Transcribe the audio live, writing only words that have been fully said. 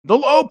The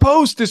Low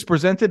Post is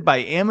presented by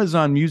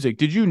Amazon Music.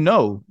 Did you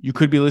know you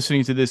could be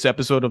listening to this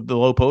episode of The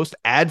Low Post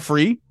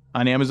ad-free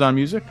on Amazon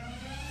Music?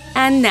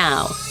 And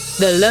now,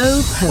 The Low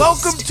Post.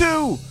 Welcome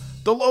to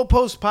The Low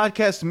Post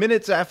podcast,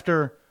 minutes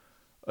after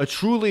a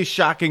truly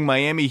shocking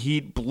Miami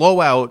Heat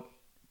blowout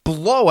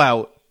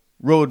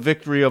road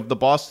victory of the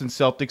Boston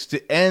Celtics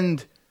to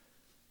end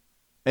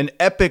an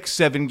epic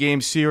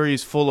 7-game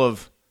series full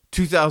of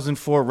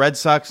 2004 Red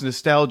Sox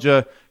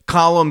nostalgia,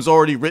 columns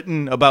already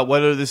written about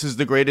whether this is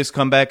the greatest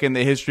comeback in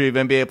the history of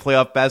NBA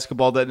playoff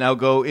basketball that now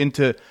go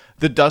into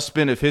the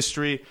dustbin of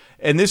history.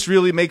 And this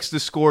really makes the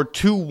score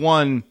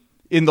 2-1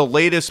 in the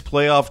latest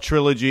playoff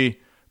trilogy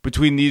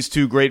between these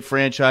two great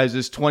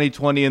franchises.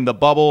 2020 in the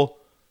bubble,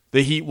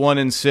 the Heat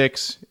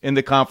 1-6 in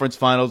the conference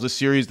finals, a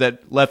series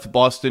that left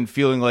Boston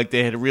feeling like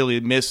they had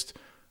really missed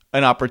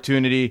an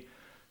opportunity.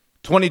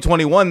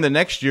 2021, the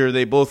next year,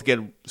 they both get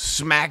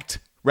smacked.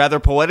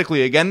 Rather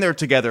poetically, again, they're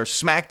together,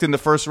 smacked in the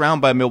first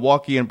round by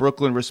Milwaukee and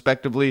Brooklyn,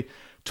 respectively.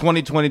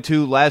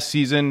 2022, last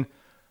season,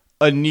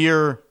 a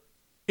near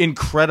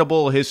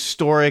incredible,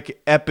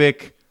 historic,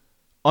 epic,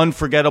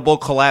 unforgettable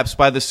collapse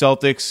by the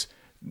Celtics,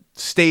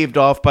 staved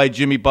off by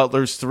Jimmy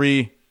Butler's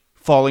three,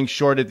 falling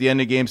short at the end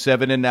of Game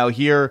 7. And now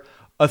here,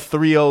 a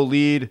 3-0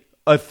 lead,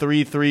 a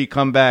 3-3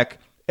 comeback,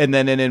 and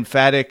then an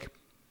emphatic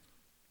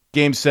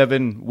Game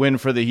 7 win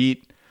for the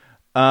Heat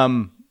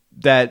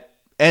that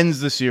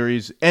ends the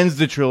series, ends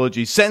the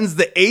trilogy, sends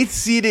the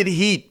 8th-seeded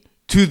Heat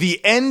to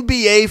the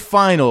NBA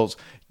Finals,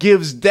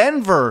 gives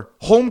Denver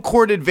home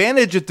court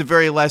advantage at the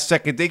very last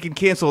second. They can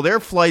cancel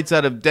their flights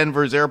out of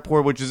Denver's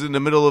airport, which is in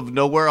the middle of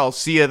nowhere. I'll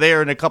see you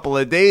there in a couple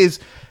of days,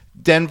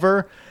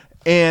 Denver.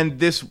 And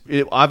this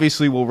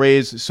obviously will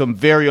raise some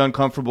very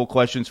uncomfortable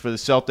questions for the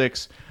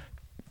Celtics,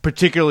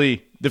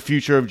 particularly the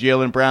future of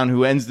Jaylen Brown,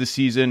 who ends the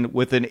season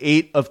with an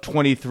 8 of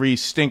 23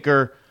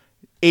 stinker,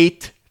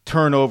 8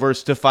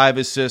 turnovers to 5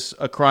 assists,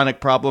 a chronic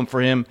problem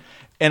for him.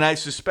 And I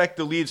suspect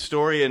the lead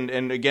story,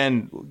 and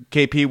again,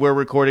 KP, we're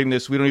recording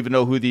this. We don't even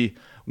know who the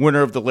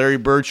winner of the Larry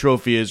Bird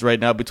Trophy is right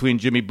now between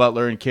Jimmy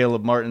Butler and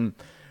Caleb Martin.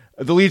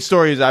 The lead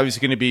story is obviously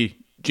going to be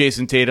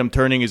Jason Tatum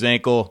turning his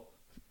ankle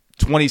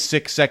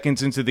 26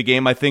 seconds into the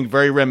game. I think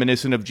very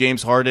reminiscent of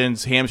James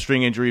Harden's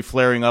hamstring injury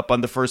flaring up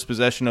on the first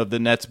possession of the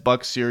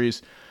Nets-Bucks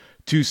series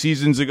 2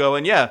 seasons ago.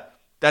 And yeah,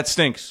 that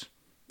stinks.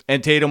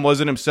 And Tatum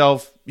wasn't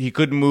himself. He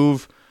couldn't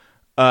move.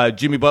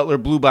 Jimmy Butler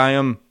blew by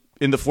him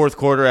in the fourth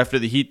quarter after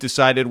the Heat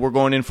decided we're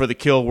going in for the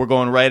kill. We're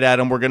going right at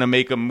him. We're going to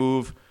make him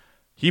move.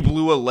 He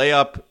blew a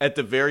layup at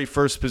the very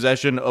first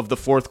possession of the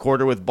fourth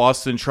quarter with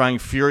Boston trying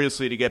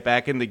furiously to get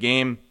back in the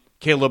game.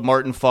 Caleb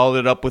Martin followed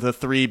it up with a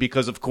 3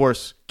 because, of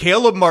course,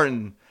 Caleb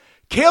Martin.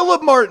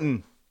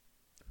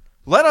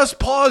 Let us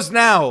pause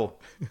now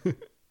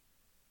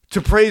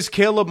to praise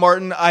Caleb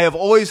Martin. I have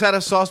always had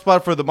a soft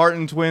spot for the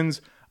Martin twins.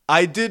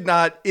 I did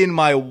not, in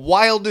my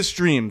wildest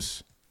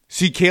dreams,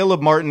 see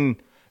Caleb Martin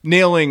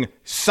nailing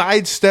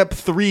sidestep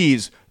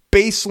threes,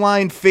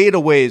 baseline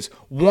fadeaways,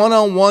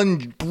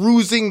 one-on-one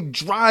bruising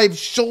drives,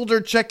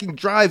 shoulder-checking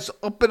drives,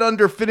 up and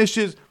under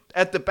finishes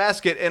at the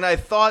basket. And I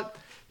thought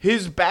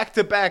his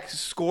back-to-back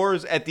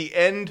scores at the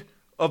end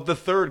of the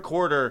third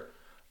quarter,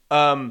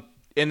 and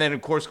then,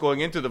 of course,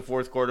 going into the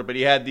fourth quarter, but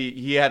he had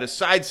a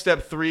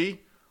sidestep 3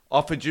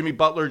 off a Jimmy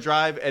Butler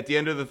drive at the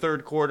end of the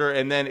third quarter,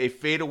 and then a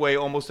fadeaway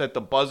almost at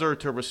the buzzer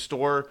to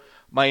restore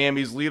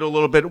Miami's lead a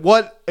little bit.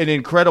 What an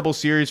incredible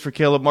series for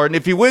Caleb Martin.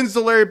 If he wins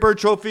the Larry Bird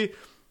Trophy,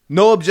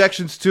 no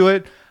objections to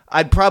it.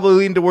 I'd probably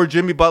lean toward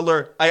Jimmy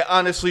Butler. I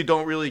honestly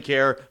don't really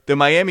care. The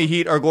Miami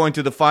Heat are going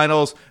to the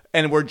finals,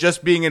 and we're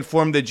just being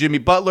informed that Jimmy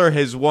Butler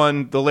has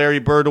won the Larry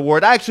Bird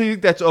Award. I actually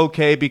think that's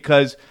okay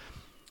because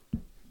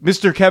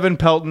Mr. Kevin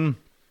Pelton,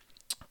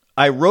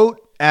 I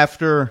wrote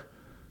after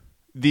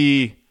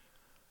the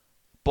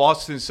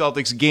Boston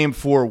Celtics Game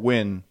 4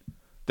 win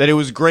that it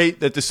was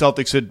great that the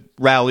Celtics had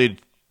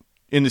rallied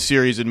in the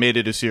series and made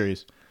it a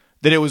series.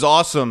 That it was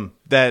awesome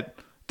that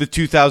the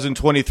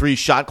 2023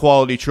 shot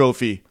quality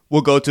trophy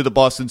will go to the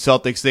Boston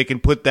Celtics. They can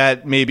put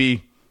that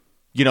maybe,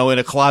 in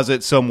a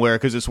closet somewhere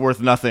because it's worth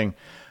nothing.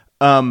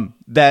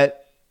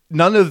 That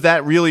none of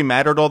that really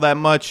mattered all that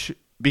much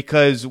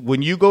because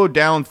when you go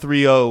down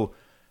 3-0,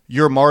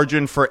 your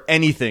margin for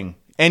anything,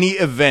 any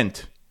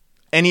event,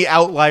 any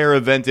outlier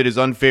event that is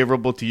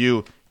unfavorable to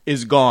you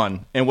is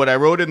gone. And what I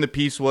wrote in the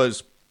piece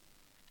was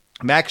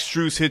Max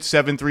Strus hits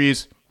 7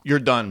 threes. You're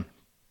done.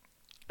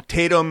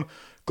 Tatum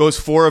goes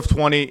 4 of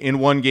 20 in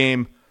one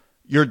game.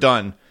 You're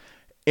done.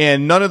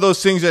 And none of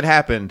those things had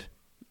happened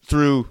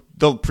through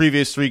the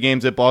previous 3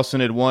 games that Boston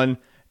had won.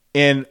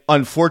 And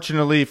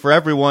unfortunately for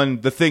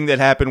everyone, the thing that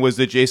happened was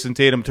that Jason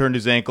Tatum turned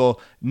his ankle.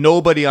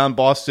 Nobody on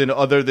Boston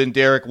other than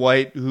Derek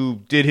White,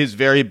 who did his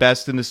very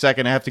best in the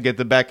second half to get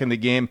them back in the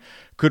game,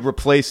 could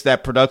replace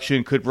that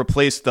production, could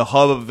replace the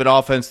hub of an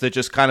offense that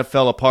just kind of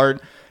fell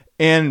apart.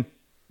 And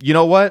you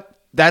know what?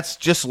 That's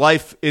just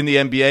life in the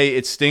NBA.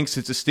 It stinks.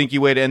 It's a stinky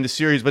way to end the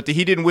series. But the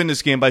Heat didn't win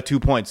this game by 2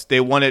 points. They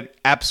won it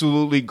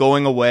absolutely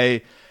going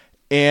away.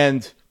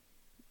 And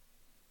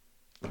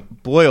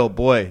Boy, oh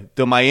boy.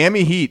 The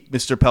Miami Heat,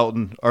 Mr.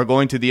 Pelton, are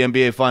going to the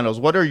NBA Finals.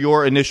 What are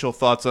your initial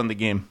thoughts on the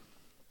game?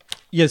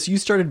 Yes, you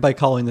started by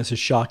calling this a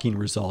shocking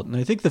result. And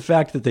I think the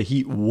fact that the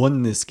Heat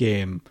won this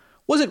game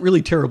wasn't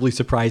really terribly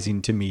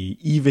surprising to me,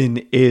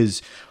 even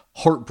as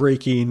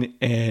heartbreaking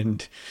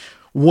and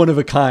one of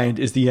a kind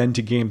as the end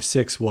to Game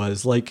 6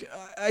 was. Like,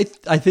 I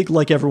think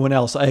like everyone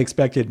else, I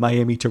expected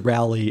Miami to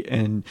rally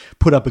and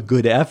put up a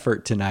good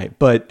effort tonight.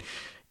 But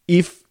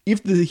if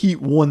the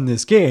Heat won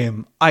this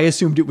game, I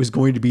assumed it was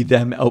going to be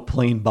them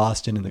outplaying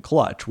Boston in the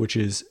clutch, which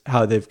is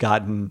how they've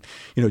gotten,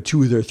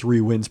 2 of their 3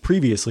 wins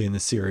previously in the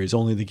series.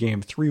 Only the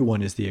Game 3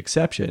 one is the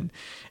exception.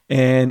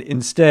 And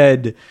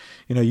instead,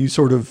 you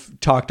sort of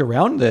talked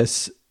around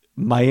this.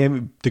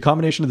 Miami, the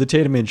combination of the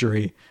Tatum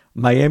injury,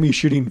 Miami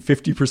shooting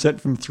 50%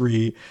 from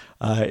 3,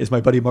 as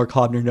my buddy Mark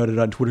Hobner noted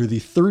on Twitter, the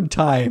third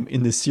time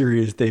in this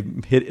series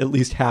they've hit at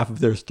least half of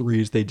their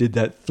threes. They did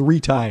that 3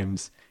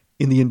 times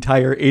in the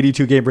entire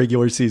 82-game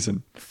regular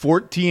season.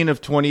 14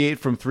 of 28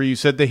 from 3. You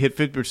said they hit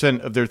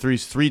 50% of their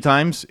threes 3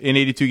 times in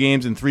 82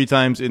 games and 3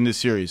 times in this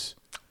series.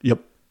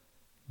 Yep.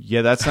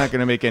 Yeah, that's not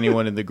going to make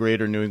anyone in the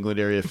greater New England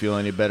area feel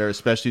any better,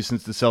 especially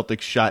since the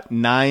Celtics shot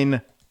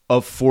 9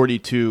 of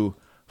 42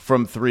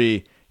 from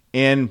 3.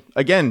 And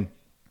again,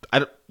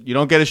 you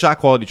don't get a shot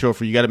quality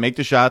trophy. You got to make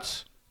the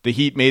shots. The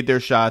Heat made their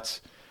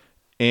shots.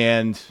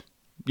 And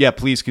yeah,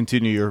 please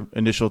continue your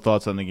initial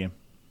thoughts on the game.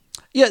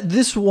 Yeah,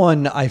 this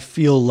one, I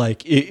feel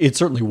like it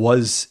certainly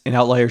was an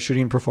outlier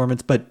shooting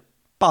performance, but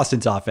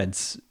Boston's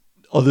offense,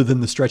 other than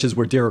the stretches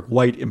where Derek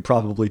White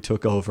improbably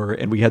took over,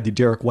 and we had the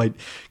Derek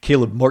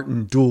White-Caleb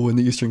Martin duel in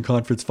the Eastern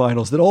Conference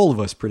Finals that all of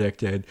us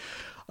predicted,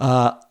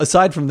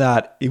 aside from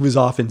that, it was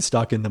often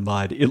stuck in the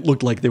mud. It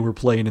looked like they were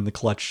playing in the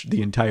clutch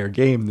the entire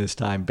game this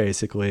time,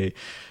 basically.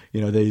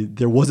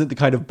 There wasn't the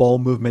kind of ball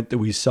movement that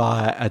we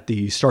saw at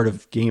the start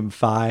of Game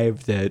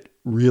 5 that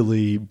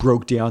really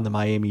broke down the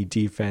Miami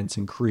defense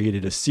and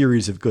created a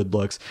series of good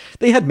looks.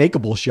 They had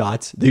makeable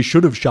shots. They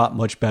should have shot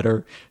much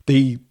better.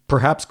 They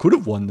perhaps could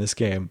have won this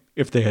game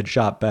if they had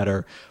shot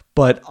better.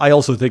 But I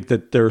also think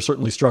that there are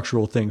certainly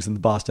structural things in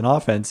the Boston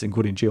offense,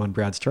 including Jaylen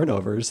Brown's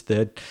turnovers,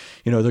 that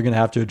they're going to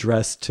have to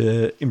address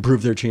to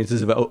improve their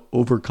chances of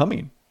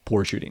overcoming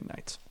poor shooting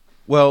nights.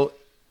 Well,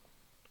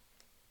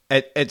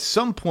 at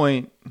some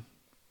point,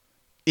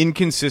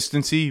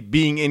 inconsistency,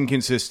 being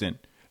inconsistent,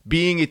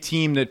 being a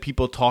team that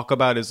people talk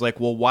about is like,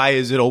 well, why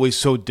is it always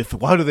so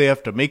difficult? Why do they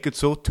have to make it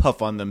so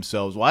tough on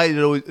themselves? Why is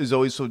it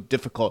always so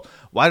difficult?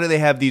 Why do they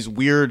have these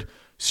weird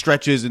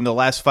stretches in the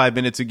last 5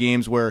 minutes of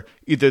games where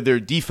either their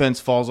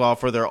defense falls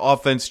off or their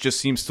offense just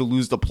seems to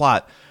lose the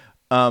plot?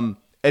 And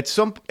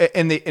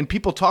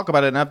people talk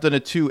about it, and I've done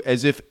it too,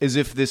 as if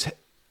this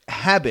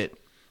habit,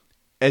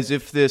 as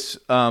if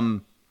this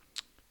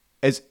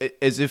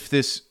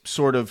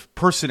sort of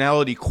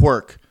personality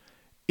quirk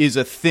is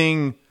a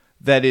thing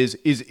that is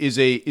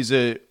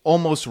a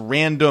almost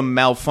random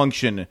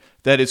malfunction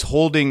that is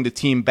holding the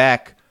team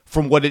back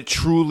from what it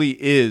truly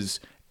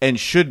is and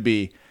should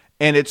be.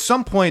 And at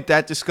some point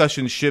that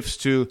discussion shifts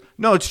to,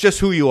 no, it's just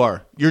who you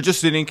are. You're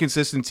just an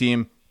inconsistent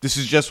team. This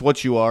is just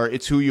what you are.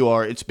 It's who you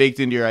are. It's baked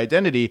into your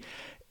identity.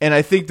 And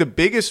I think the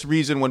biggest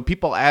reason when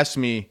people ask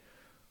me,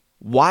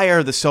 why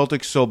are the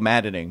Celtics so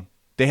maddening?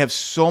 They have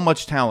so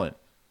much talent.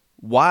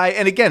 Why?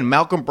 And again,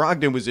 Malcolm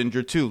Brogdon was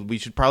injured too. We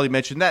should probably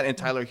mention that. And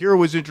Tyler Hero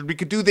was injured. We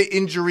could do the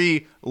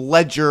injury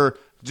ledger.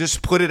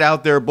 Just put it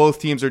out there. Both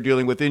teams are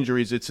dealing with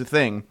injuries. It's a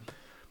thing.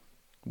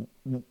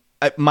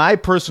 My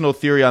personal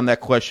theory on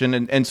that question,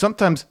 and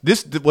sometimes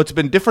what's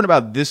been different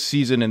about this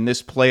season and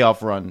this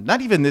playoff run,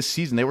 not even this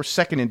season, they were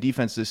second in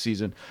defense this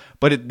season,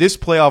 but this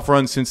playoff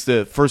run since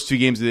the first 2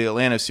 games of the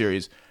Atlanta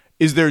series,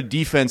 is their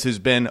defense has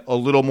been a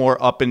little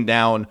more up and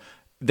down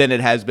than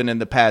it has been in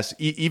the past.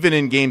 Even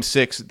in Game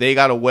 6, they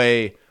got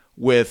away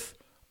with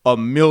a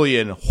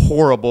million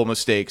horrible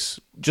mistakes,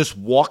 just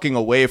walking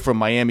away from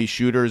Miami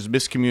shooters,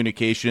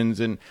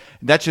 miscommunications, and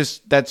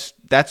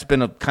that's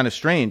been a kind of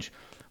strange.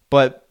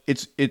 But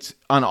it's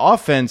on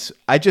offense,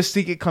 I just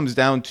think it comes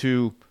down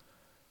to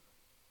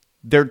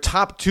their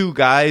top 2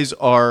 guys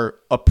are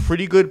a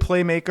pretty good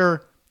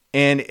playmaker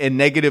and a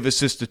negative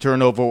assist to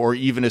turnover or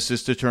even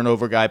assist to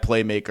turnover guy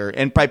playmaker.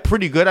 And by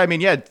pretty good, I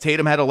mean, yeah,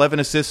 Tatum had 11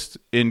 assists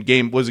in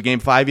Game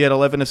 5? He had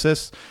 11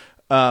 assists.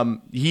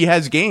 He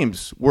has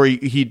games where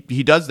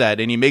he does that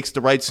and he makes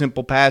the right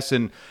simple pass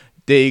and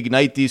they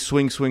ignite these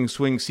swing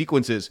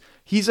sequences.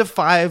 He's a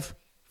 5,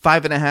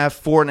 5.5,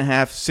 4.5,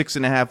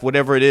 6.5,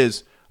 whatever it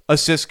is,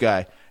 assist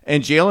guy.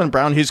 And Jaylen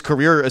Brown, his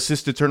career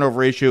assist to turnover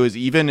ratio is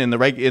even. In the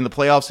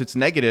playoffs, it's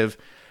negative.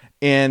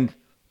 And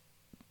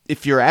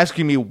if you're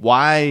asking me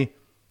why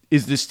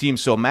is this team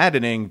so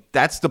maddening,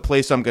 that's the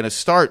place I'm going to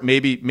start.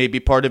 Maybe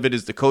part of it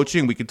is the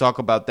coaching. We can talk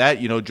about that.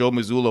 Joe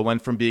Mazzulla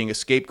went from being a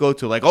scapegoat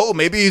to like, oh,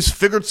 maybe he's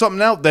figured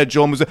something out, that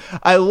Joe Mazzulla.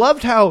 I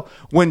loved how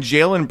when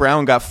Jaylen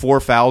Brown got 4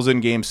 fouls in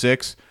Game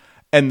 6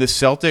 and the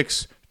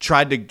Celtics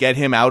tried to get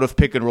him out of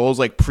pick and rolls,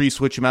 like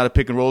pre-switch him out of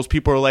pick and rolls,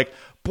 people are like,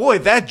 boy,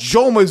 that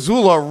Joe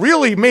Mazzulla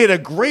really made a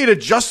great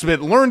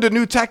adjustment, learned a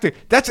new tactic.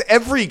 That's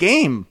every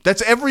game.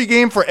 That's every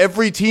game for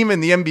every team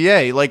in the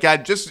NBA. Like,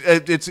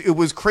 it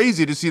was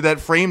crazy to see that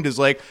framed as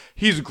like,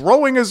 he's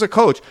growing as a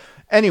coach.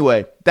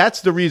 Anyway,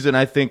 that's the reason,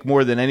 I think,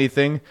 more than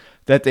anything,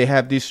 that they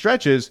have these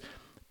stretches.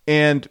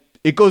 And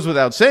it goes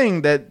without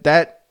saying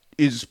that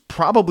is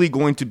probably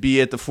going to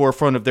be at the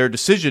forefront of their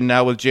decision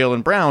now with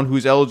Jaylen Brown,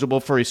 who's eligible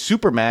for a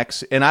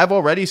supermax. And I've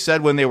already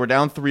said when they were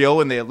down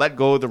 3-0 and they let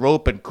go of the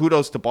rope, and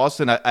kudos to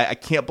Boston, I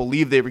can't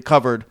believe they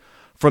recovered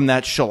from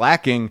that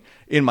shellacking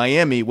in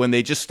Miami when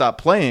they just stopped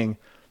playing.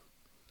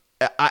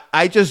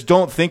 I just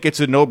don't think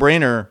it's a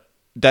no-brainer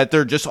that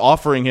they're just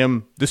offering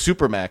him the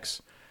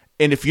supermax.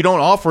 And if you don't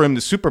offer him the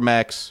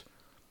supermax,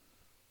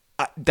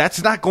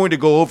 that's not going to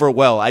go over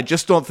well. I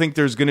just don't think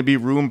there's going to be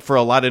room for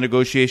a lot of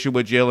negotiation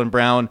with Jaylen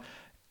Brown,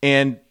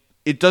 and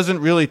it doesn't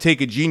really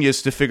take a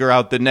genius to figure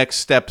out the next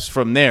steps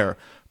from there.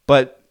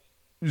 But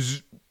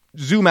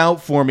zoom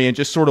out for me and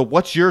just sort of,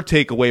 what's your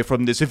takeaway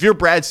from this? If you're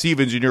Brad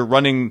Stevens and you're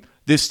running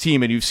this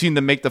team and you've seen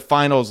them make the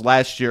finals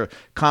last year,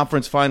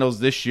 conference finals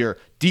this year,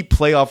 deep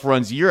playoff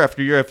runs year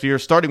after year after year,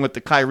 starting with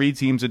the Kyrie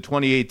teams in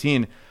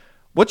 2018,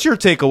 what's your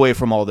takeaway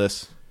from all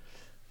this?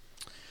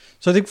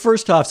 So I think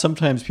first off,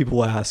 sometimes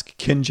people ask,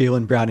 can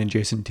Jaylen Brown and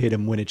Jason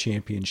Tatum win a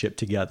championship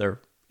together?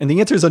 And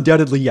the answer is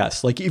undoubtedly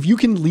yes. Like, if you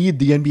can lead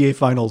the NBA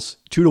Finals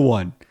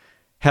 2-1,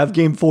 have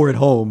Game 4 at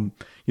home,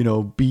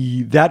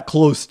 be that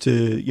close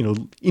to,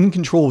 in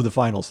control of the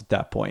finals at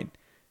that point,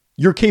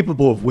 you're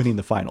capable of winning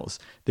the finals.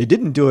 They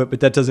didn't do it, but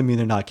that doesn't mean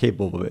they're not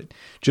capable of it.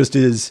 Just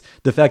as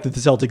the fact that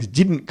the Celtics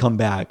didn't come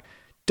back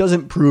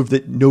doesn't prove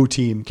that no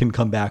team can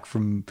come back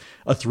from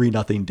a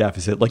 3-0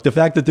 deficit. Like, the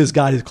fact that this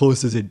got as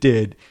close as it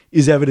did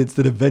is evidence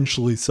that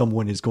eventually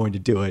someone is going to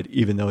do it,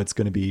 even though it's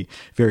going to be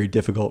very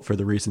difficult for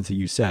the reasons that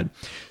you said.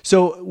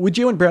 So with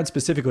Jaylen Brown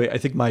specifically, I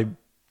think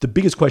the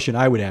biggest question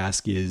I would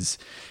ask is,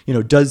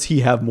 does he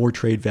have more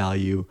trade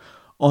value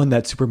on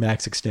that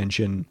Supermax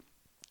extension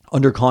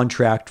under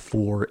contract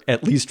for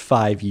at least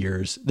 5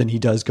 years than he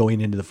does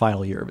going into the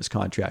final year of his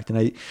contract? And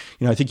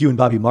I think you and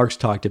Bobby Marks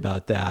talked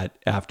about that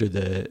after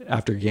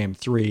Game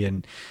 3,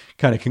 and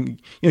kind of,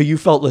 you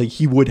felt like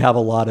he would have a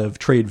lot of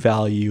trade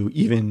value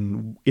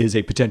even as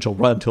a potential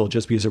rental,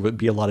 just because there would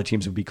be a lot of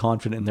teams who would be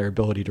confident in their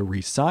ability to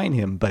re-sign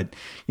him. But,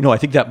 I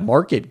think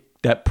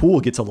that pool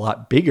gets a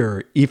lot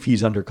bigger if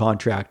he's under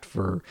contract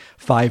for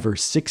 5 or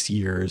 6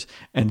 years.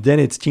 And then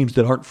it's teams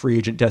that aren't free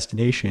agent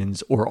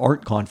destinations or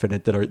aren't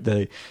confident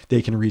that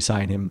they can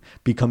re-sign him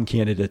become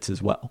candidates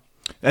as well.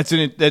 That's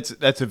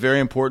a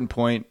very important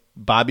point.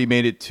 Bobby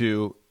made it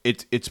too.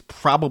 It's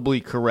probably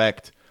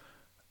correct.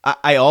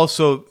 I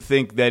also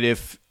think that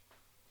if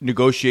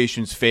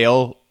negotiations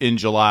fail in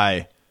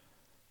July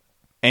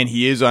and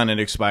he is on an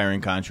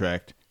expiring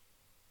contract,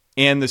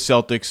 and the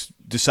Celtics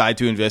decide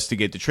to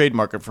investigate the trade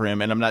market for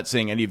him, and I'm not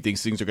saying any of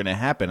these things are going to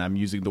happen, I'm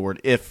using the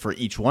word if for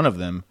each one of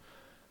them,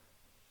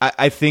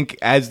 I think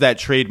as that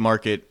trade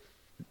market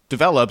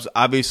develops,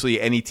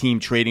 obviously any team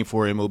trading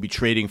for him will be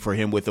trading for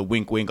him with a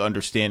wink-wink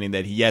understanding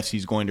that, yes,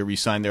 he's going to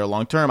re-sign there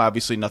long-term.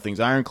 Obviously nothing's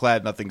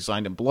ironclad, nothing's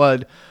signed in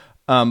blood.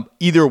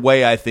 Either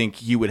way, I think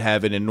he would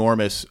have an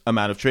enormous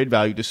amount of trade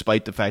value,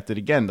 despite the fact that,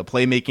 again, the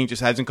playmaking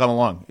just hasn't come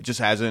along. It just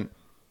hasn't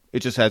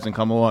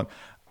come along.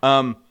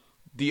 I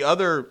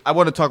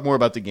want to talk more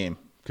about the game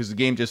because the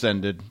game just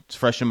ended. It's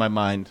fresh in my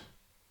mind.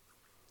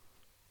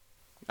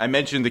 I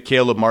mentioned the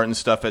Caleb Martin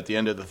stuff at the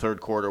end of the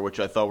third quarter, which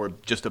I thought were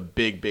just a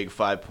big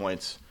 5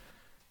 points.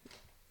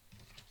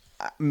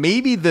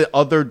 Maybe the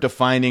other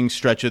defining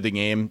stretch of the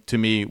game to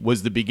me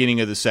was the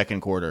beginning of the second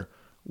quarter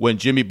when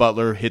Jimmy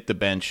Butler hit the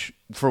bench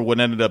for what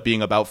ended up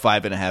being about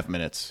 5.5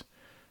 minutes.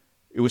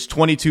 It was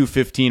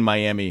 22-15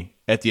 Miami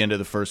at the end of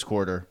the first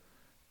quarter.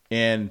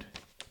 And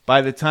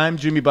by the time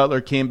Jimmy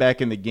Butler came back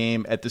in the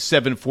game at the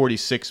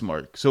 7:46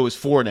 mark, so it was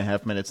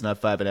 4.5 minutes,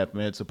 not 5.5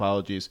 minutes,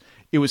 apologies,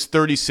 it was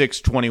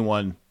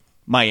 36-21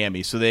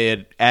 Miami. So they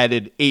had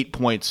added 8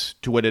 points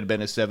to what had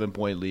been a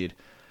 7-point lead.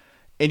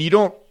 And you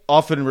don't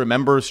often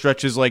remember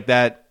stretches like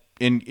that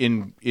in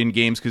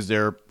games because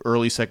they're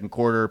early second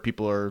quarter.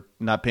 People are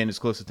not paying as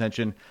close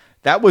attention.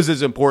 That was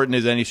as important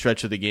as any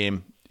stretch of the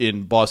game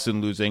in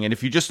Boston losing. And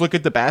if you just look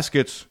at the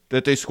baskets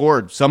that they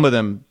scored, some of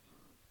them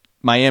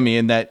Miami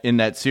in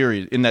that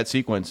series, in that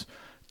sequence.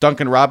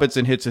 Duncan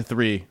Robinson hits a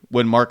 3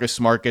 when Marcus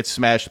Smart gets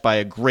smashed by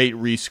a great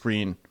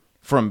rescreen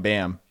from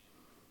Bam.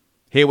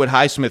 Haywood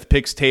Highsmith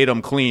picks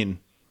Tatum clean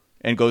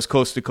and goes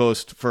coast to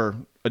coast for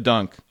a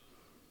dunk.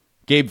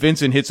 Gabe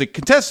Vincent hits a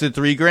contested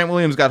 3. Grant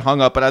Williams got hung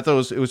up, but I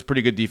thought it was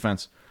pretty good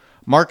defense.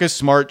 Marcus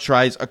Smart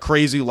tries a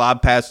crazy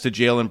lob pass to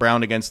Jaylen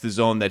Brown against the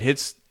zone that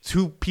hits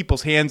two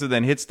people's hands and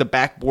then hits the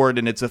backboard,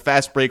 and it's a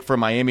fast break for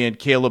Miami, and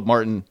Caleb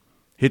Martin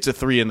hits a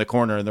 3 in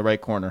the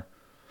right corner.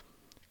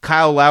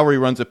 Kyle Lowry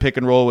runs a pick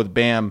and roll with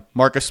Bam.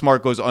 Marcus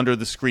Smart goes under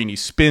the screen. He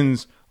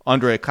spins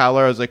under it. Kyle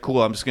Lowry was like,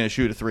 cool, I'm just going to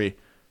shoot a 3.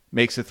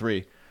 Makes a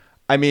 3.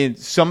 I mean,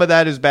 some of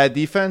that is bad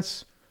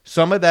defense.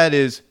 Some of that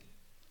is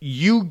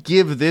you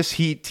give this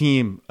Heat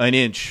team an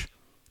inch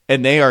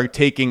and they are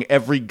taking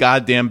every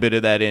goddamn bit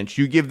of that inch.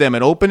 You give them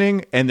an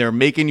opening, and they're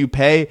making you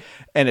pay,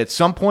 and at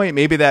some point,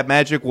 maybe that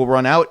magic will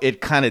run out.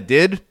 It kind of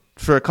did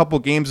for a couple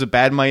games of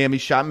bad Miami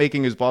shot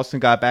making as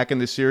Boston got back in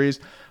the series,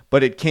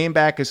 but it came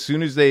back as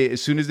soon as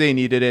they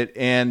needed it,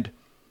 and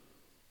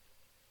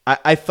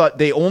I thought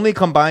they only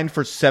combined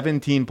for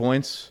 17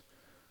 points,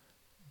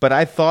 but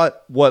I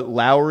thought what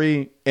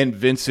Lowry and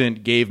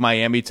Vincent gave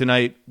Miami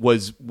tonight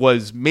was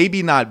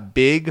maybe not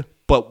big,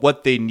 but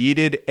what they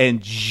needed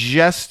and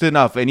just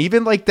enough. And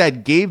even like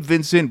that Gabe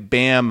Vincent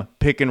Bam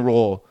pick and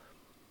roll,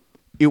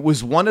 it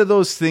was one of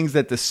those things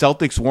that the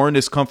Celtics weren't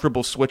as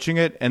comfortable switching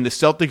it, and the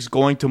Celtics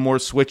going to more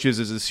switches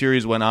as the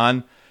series went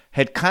on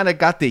had kind of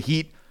got the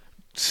Heat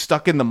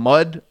stuck in the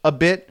mud a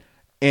bit.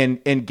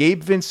 And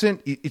Gabe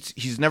Vincent,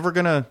 he's never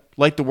going to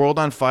light the world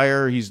on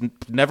fire. He's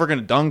never going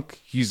to dunk.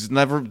 He's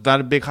not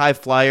a big high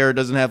flyer,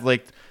 doesn't have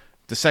like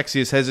the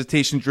sexiest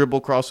hesitation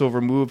dribble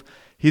crossover move.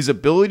 His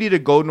ability to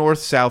go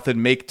north-south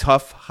and make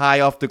tough, high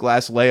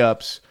off-the-glass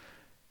layups,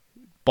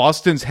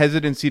 Boston's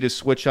hesitancy to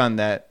switch on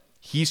that,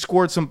 he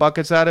scored some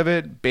buckets out of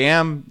it.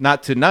 Bam,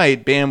 not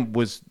tonight. Bam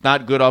was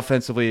not good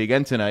offensively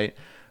again tonight.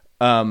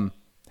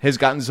 Has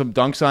gotten some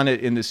dunks on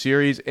it in the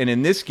series. And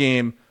in this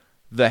game,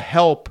 the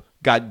help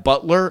got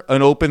Butler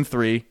an open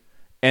three,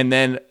 and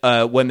then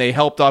when they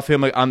helped off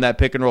him on that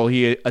pick and roll,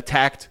 he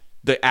attacked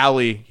the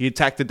alley. He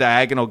attacked the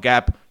diagonal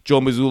gap. Joe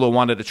Mazzulla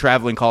wanted a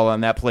traveling call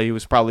on that play. He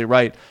was probably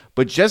right.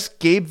 But just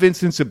Gabe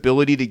Vincent's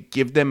ability to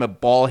give them a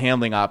ball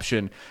handling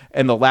option,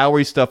 and the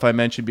Lowry stuff I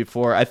mentioned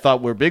before, I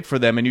thought were big for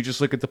them. And you just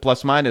look at the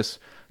plus minus.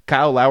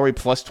 Kyle Lowry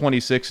plus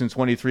 26 in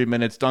 23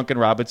 minutes. Duncan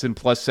Robinson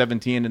plus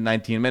 17 in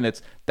 19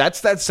 minutes.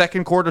 That's that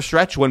second quarter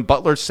stretch when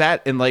Butler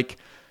sat and like,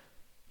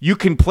 you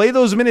can play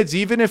those minutes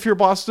even if you're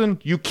Boston.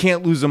 You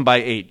can't lose them by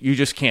 8. You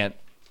just can't.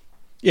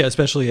 Yeah,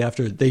 especially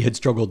after they had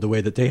struggled the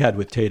way that they had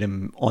with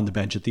Tatum on the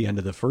bench at the end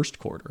of the first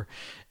quarter.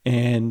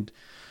 And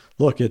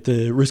look, at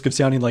the risk of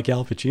sounding like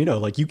Al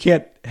Pacino, like you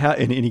can't have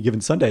in any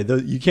given Sunday,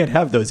 you can't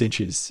have those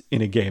inches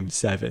in a game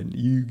 7.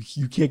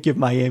 You can't give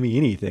Miami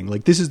anything.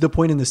 Like this is the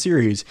point in the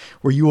series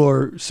where you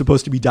are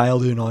supposed to be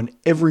dialed in on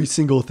every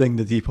single thing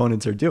that the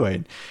opponents are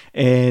doing.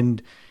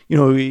 And you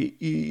know,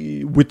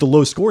 with the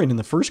low scoring in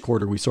the first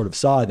quarter, we sort of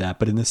saw that.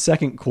 But in the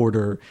second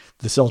quarter,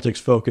 the Celtics'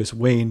 focus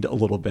waned a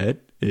little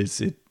bit,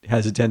 as it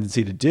has a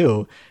tendency to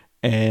do.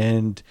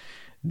 And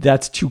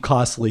that's too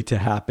costly to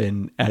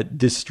happen at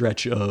this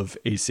stretch of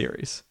a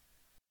series.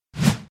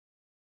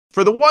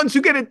 For the ones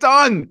who get it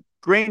done,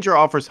 Grainger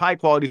offers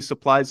high-quality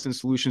supplies and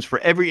solutions for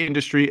every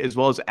industry, as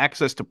well as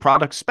access to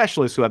product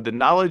specialists who have the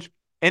knowledge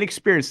and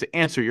experience to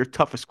answer your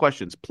toughest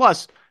questions.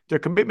 Plus, their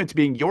commitment to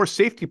being your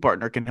safety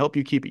partner can help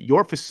you keep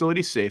your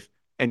facility safe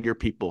and your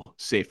people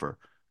safer.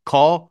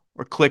 Call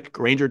or click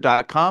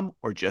Grainger.com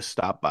or just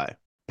stop by.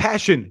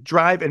 Passion,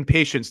 drive, and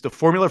patience, the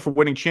formula for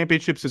winning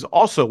championships, is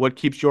also what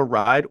keeps your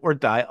ride or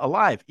die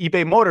alive.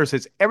 eBay Motors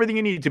has everything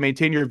you need to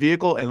maintain your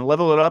vehicle and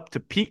level it up to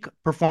peak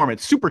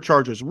performance.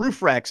 Superchargers,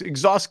 roof racks,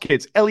 exhaust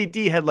kits, LED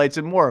headlights,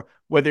 and more.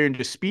 Whether you're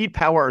into speed,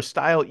 power, or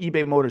style,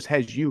 eBay Motors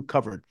has you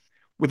covered.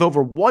 With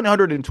over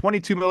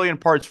 122 million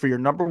parts for your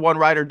number one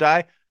ride or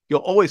die, you'll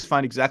always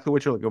find exactly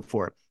what you're looking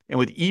for. And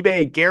with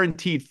eBay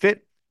Guaranteed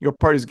Fit, your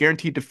part is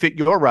guaranteed to fit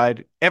your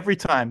ride every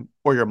time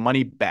or your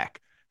money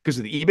back. Because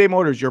with eBay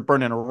Motors, you're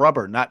burning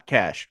rubber, not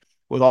cash.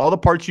 With all the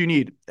parts you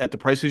need at the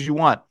prices you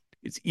want,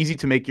 it's easy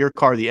to make your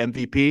car the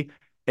MVP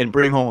and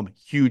bring home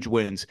huge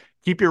wins.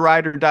 Keep your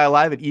ride or die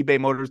alive at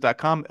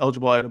ebaymotors.com.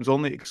 Eligible items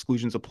only.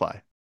 Exclusions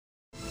apply.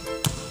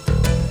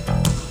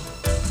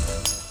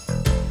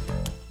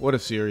 What a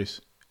series.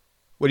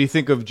 What do you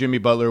think of Jimmy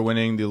Butler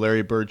winning the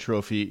Larry Bird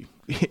Trophy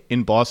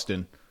in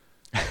Boston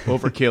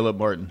over Caleb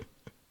Martin?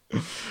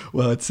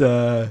 Well, it's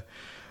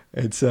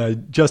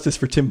justice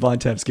for Tim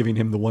Bontemps giving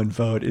him the one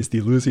vote is the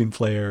losing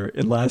player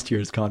in last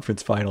year's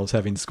conference finals,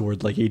 having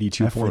scored like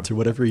 82 points or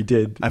whatever he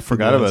did. I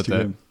forgot about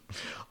that.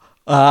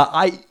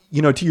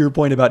 To your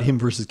point about him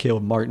versus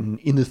Caleb Martin,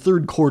 in the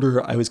third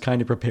quarter, I was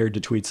kind of prepared to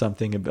tweet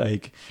something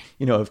like,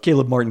 if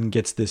Caleb Martin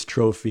gets this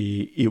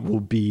trophy, it will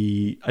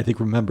be, I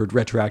think, remembered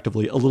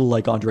retroactively, a little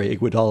like Andre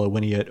Iguodala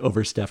winning it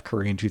over Steph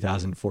Curry in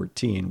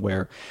 2014,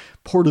 where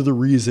part of the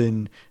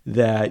reason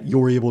that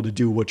you're able to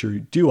do what you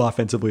do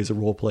offensively as a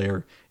role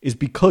player is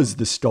because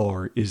the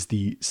star is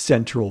the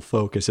central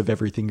focus of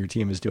everything your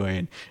team is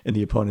doing in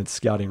the opponent's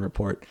scouting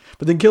report.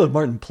 But then Caleb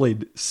Martin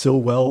played so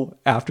well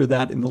after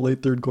that in the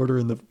late third quarter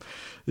and the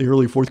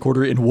early fourth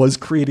quarter and was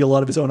creating a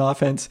lot of his own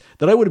offense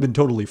that I would have been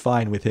totally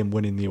fine with him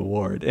winning the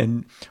award.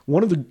 And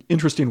one of the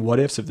interesting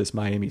what ifs of this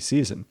Miami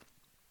season,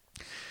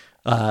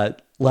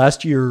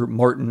 last year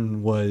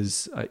Martin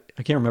was, I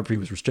can't remember if he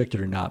was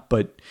restricted or not,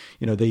 but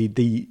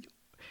they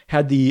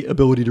had the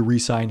ability to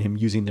re-sign him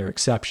using their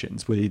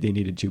exceptions where they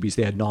needed to because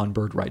they had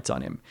non-bird rights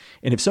on him.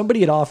 And if somebody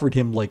had offered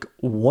him like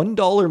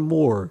 $1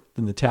 more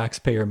than the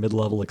taxpayer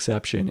mid-level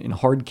exception and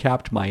hard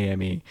capped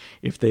Miami,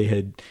 if they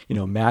had,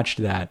 matched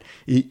that,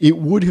 it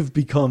would have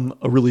become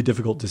a really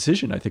difficult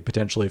decision, I think,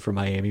 potentially for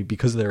Miami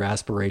because of their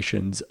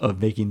aspirations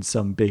of making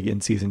some big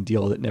in-season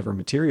deal that never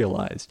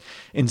materialized.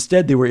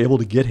 Instead, they were able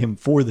to get him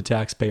for the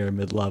taxpayer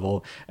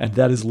mid-level, and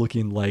that is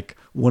looking like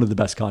one of the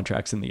best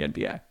contracts in the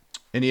NBA.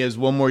 And he has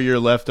one more year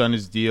left on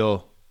his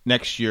deal.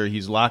 Next year,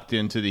 he's locked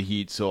into the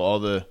Heat, so all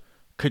the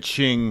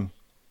ka-ching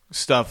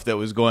stuff that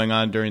was going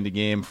on during the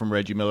game from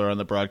Reggie Miller on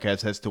the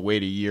broadcast has to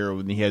wait a year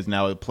when he has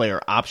now a player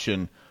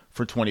option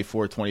for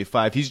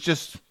 24-25. He's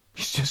just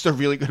a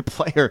really good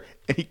player,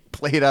 and he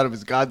played out of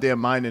his goddamn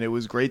mind, and it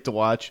was great to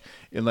watch,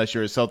 unless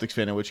you're a Celtics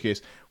fan, in which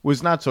case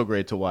was not so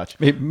great to watch.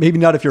 Maybe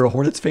not if you're a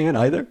Hornets fan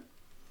either.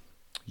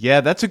 Yeah,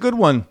 that's a good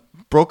one.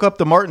 Broke up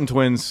the Martin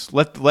twins.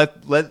 Let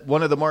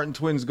one of the Martin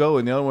twins go,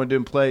 and the other one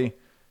didn't play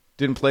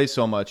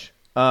so much.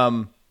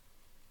 What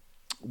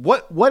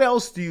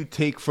else do you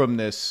take from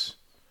this?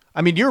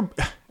 I mean, you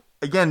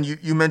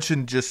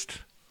mentioned just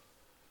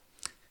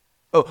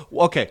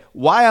okay.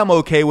 Why I'm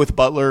okay with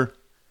Butler?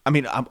 I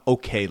mean, I'm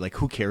okay. Like,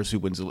 who cares who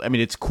wins? I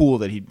mean, it's cool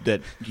that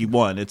he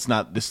won. It's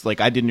not this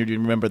like I didn't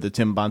even remember the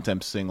Tim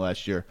Bontemps thing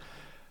last year.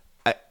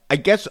 I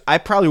guess I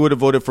probably would have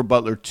voted for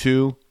Butler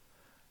too,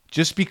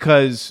 just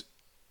because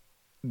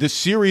the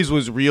series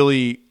was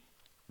really,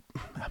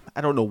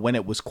 I don't know when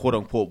it was quote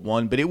unquote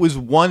won, but it was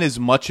won as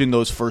much in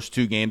those first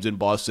two games in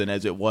Boston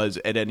as it was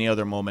at any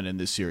other moment in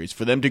this series.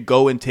 For them to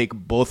go and take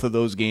both of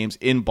those games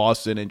in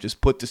Boston and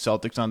just put the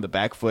Celtics on the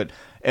back foot,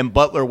 and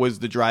Butler was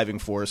the driving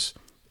force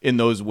in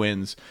those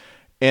wins.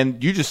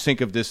 And you just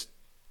think of this,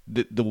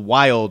 the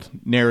wild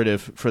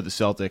narrative for the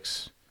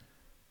Celtics.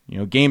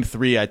 Game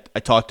 3, I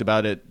talked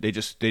about it. They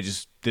just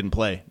didn't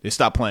play. They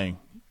stopped playing.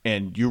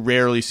 And you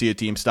rarely see a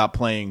team stop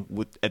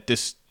playing at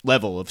this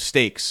level of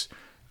stakes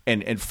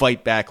and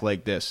fight back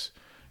like this.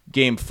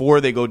 Game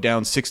 4, they go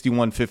down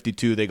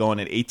 61-52. They go on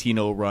an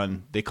 18-0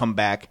 run. They come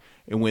back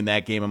and win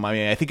that game in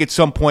Miami. I think at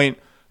some point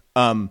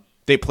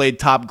they played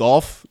Top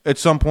Golf. At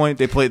some point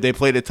they played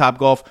at Top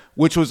Golf,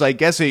 which was, I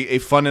guess, a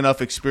fun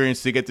enough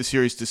experience to get the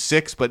series to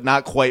 6, but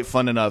not quite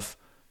fun enough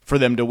for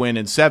them to win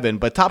in 7.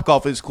 But Top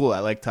Golf is cool. I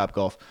like Top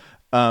Golf.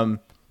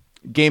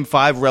 Game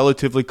 5,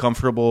 relatively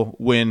comfortable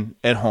win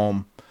at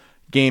home.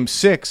 Game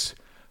 6,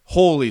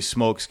 holy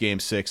smokes, Game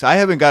 6. I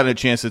haven't gotten a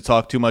chance to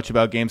talk too much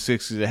about Game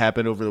 6 because it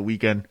happened over the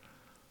weekend.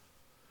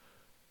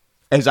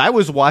 As I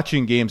was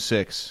watching Game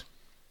 6,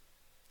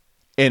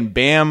 and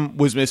Bam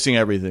was missing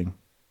everything,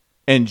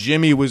 and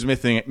Jimmy was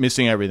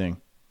missing everything,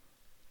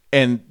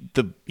 and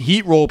the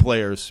Heat role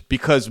players,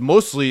 because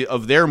mostly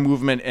of their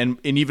movement, and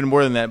even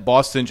more than that,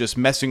 Boston just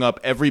messing up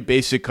every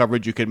basic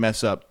coverage you could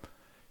mess up,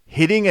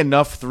 hitting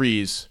enough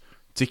threes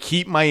to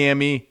keep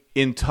Miami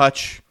in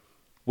touch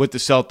with the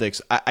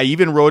Celtics. I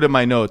even wrote in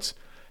my notes,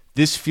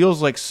 this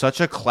feels like such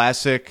a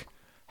classic,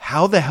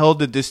 how the hell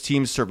did this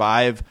team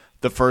survive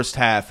the first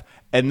half?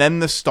 And then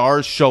the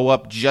stars show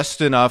up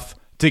just enough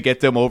to get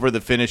them over the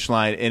finish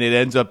line, and it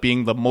ends up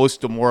being the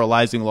most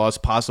demoralizing loss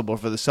possible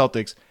for the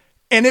Celtics.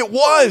 And it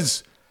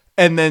was!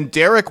 And then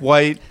Derek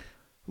White,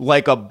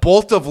 like a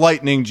bolt of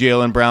lightning,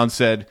 Jaylen Brown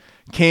said,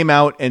 came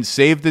out and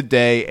saved the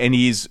day, and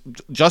he's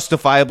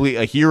justifiably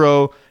a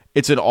hero.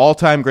 It's an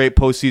all-time great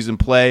postseason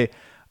play.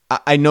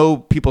 I know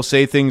people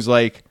say things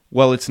like,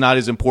 well, it's not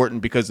as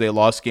important because they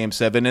lost Game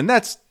 7, and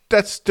that's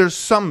there's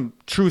some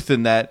truth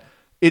in that.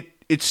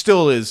 It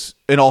still is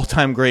an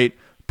all-time great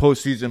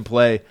postseason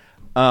play.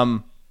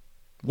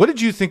 What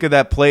did you think of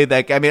that play?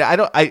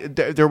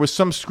 There was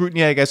some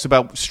scrutiny, I guess,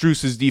 about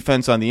Strus's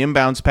defense on the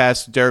inbounds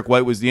pass. Derek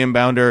White was the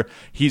inbounder.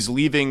 He's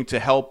leaving to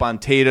help on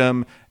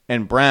Tatum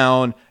and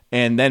Brown,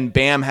 and then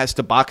Bam has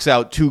to box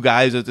out two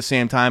guys at the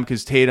same time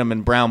because Tatum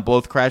and Brown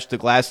both crashed the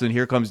glass, and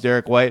here comes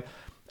Derek White.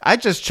 I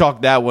just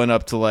chalked that one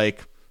up to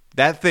like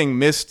that thing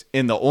missed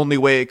in the only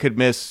way it could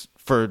miss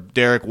for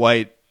Derek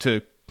White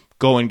to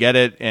go and get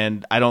it,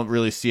 and I don't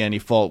really see any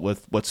fault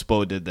with what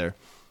Spo did there.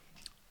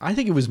 I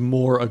think it was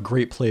more a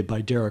great play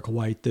by Derek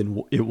White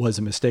than it was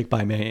a mistake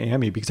by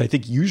Miami, because I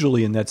think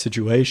usually in that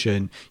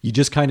situation, you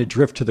just kind of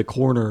drift to the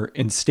corner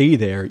and stay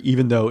there,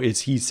 even though,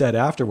 as he said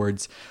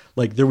afterwards,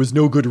 like there was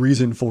no good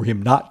reason for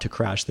him not to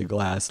crash the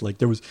glass. Like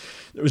there was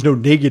no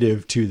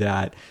negative to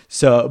that.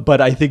 So, but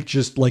I think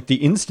just like the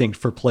instinct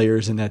for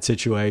players in that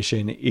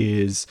situation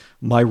is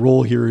my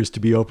role here is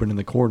to be open in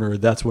the corner.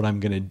 That's what I'm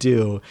going to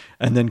do.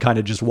 And then kind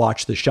of just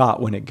watch the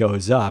shot when it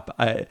goes up.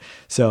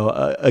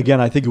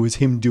 Again, I think it was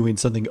him doing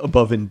something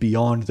above and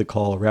beyond the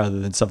call rather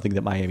than something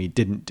that Miami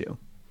didn't do.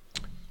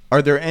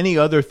 Are there any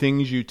other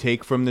things you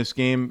take from this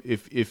game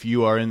if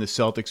you are in the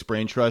Celtics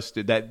brain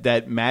trust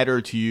that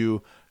matter to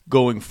you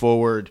going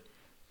forward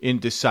in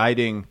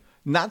deciding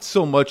not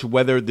so much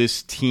whether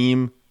this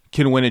team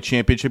can win a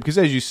championship, because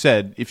as you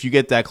said, if you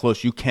get that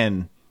close, you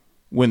can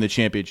win the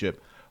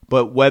championship,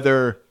 but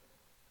whether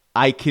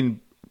I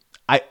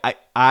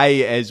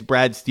as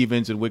Brad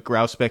Stevens and Whit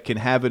Grousbeck can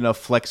have enough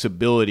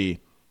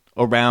flexibility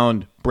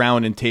around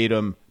Brown and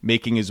Tatum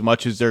making as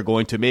much as they're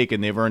going to make,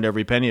 and they've earned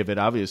every penny of it,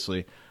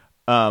 obviously.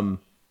 And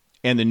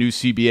the new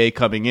CBA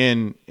coming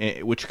in,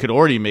 which could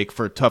already make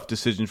for tough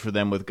decisions for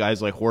them with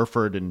guys like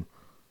Horford and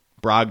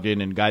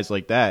Brogdon and guys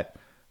like that.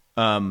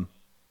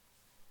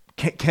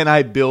 Can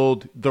I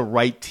build the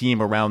right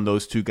team around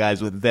those two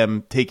guys with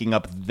them taking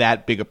up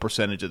that big a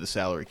percentage of the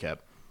salary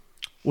cap?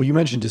 Well, you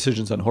mentioned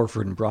decisions on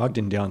Horford and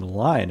Brogdon down the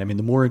line. I mean,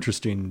 the more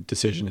interesting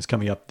decision is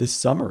coming up this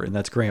summer, and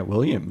that's Grant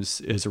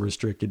Williams as a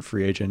restricted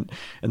free agent.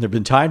 And there have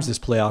been times this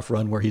playoff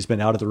run where he's been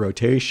out of the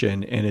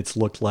rotation, and it's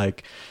looked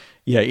like,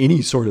 yeah,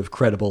 any sort of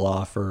credible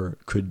offer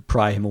could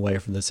pry him away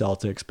from the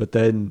Celtics. But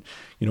then,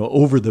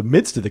 over the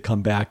midst of the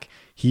comeback,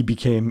 he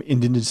became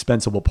an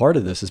indispensable part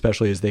of this,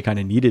 especially as they kind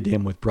of needed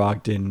him with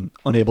Brogdon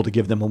unable to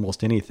give them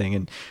almost anything.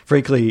 And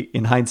frankly,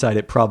 in hindsight,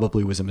 it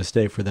probably was a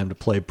mistake for them to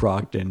play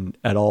Brogdon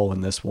at all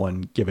in this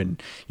one, given,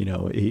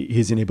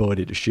 his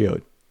inability to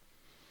shoot.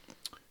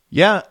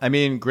 Yeah, I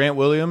mean, Grant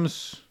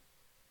Williams,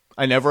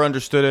 I never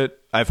understood it.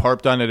 I've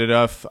harped on it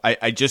enough.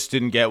 I just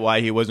didn't get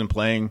why he wasn't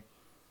playing.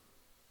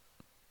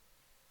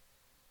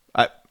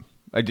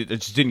 I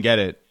just didn't get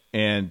it.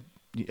 And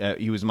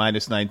he was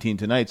minus 19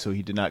 tonight, so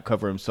he did not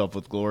cover himself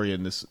with glory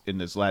in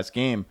this last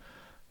game.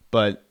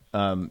 But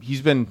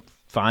he's been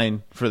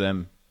fine for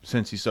them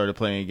since he started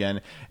playing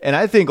again. And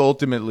I think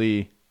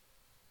ultimately,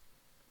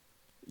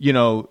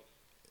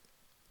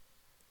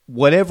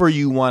 whatever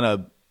you want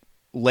to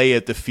lay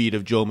at the feet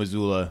of Joe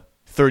Mazzulla,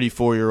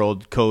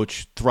 34-year-old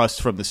coach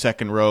thrust from the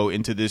second row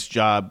into this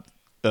job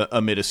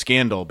amid a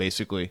scandal,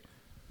 basically.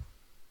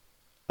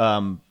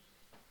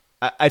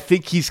 I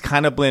think he's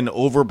kind of been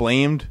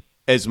overblamed,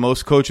 as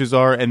most coaches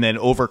are, and then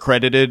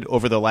overcredited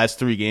over the last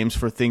 3 games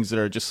for things that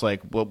are just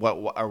like, well,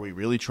 what are we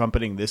really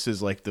trumpeting? This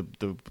is like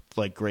the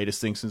greatest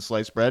thing since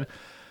sliced bread.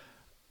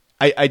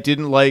 I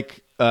didn't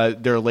like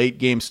their late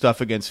game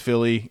stuff against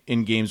Philly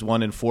in games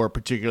 1 and 4,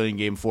 particularly in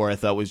game 4. I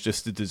thought was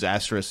just a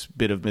disastrous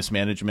bit of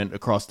mismanagement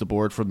across the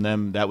board from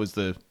them. That was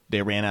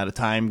they ran out of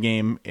time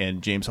game,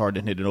 and James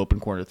Harden hit an open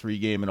corner 3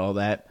 game and all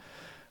that.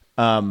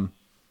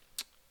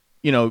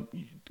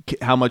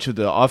 How much of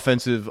the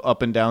offensive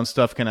up and down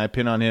stuff can I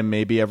pin on him?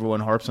 Maybe everyone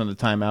harps on the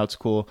timeouts.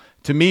 Cool.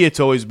 To me, it's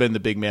always been the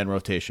big man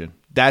rotation.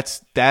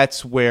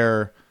 That's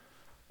where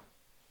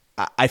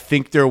I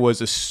think there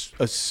was a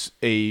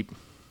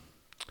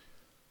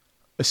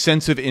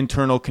sense of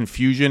internal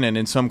confusion and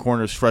in some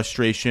corners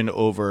frustration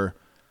over.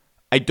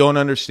 I don't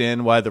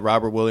understand why the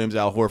Robert Williams,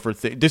 Al Horford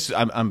thing.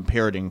 I'm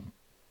parroting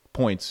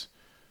points.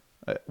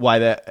 Why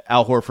that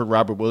Al Horford,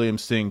 Robert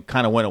Williams thing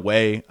kind of went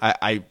away.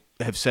 I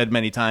have said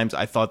many times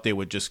I thought they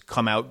would just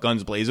come out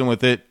guns blazing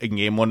with it in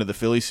game 1 of the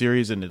Philly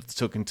series, and it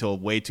took until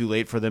way too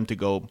late for them to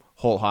go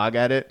whole hog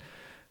at it.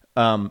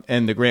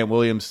 And the Grant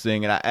Williams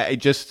thing, and I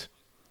just,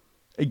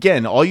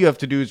 again, all you have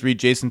to do is read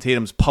Jason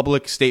Tatum's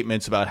public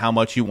statements about how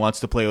much he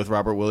wants to play with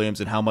Robert Williams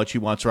and how much he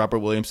wants Robert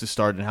Williams to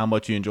start and how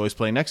much he enjoys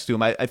playing next to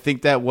him. I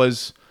think that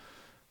was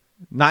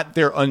not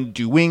their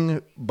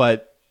undoing,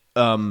 but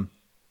and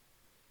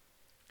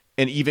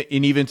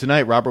even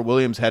tonight, Robert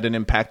Williams had an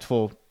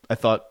impactful, I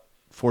thought,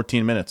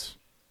 14 minutes.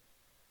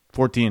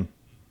 14.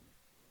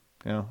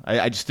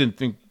 I just didn't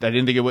think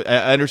it was.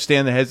 I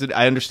understand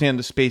I understand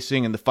the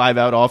spacing and the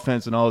 5-out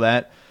offense and all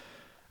that.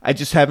 I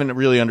just haven't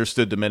really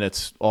understood the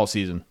minutes all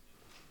season.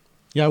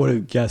 Yeah, I would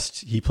have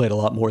guessed he played a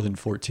lot more than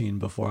 14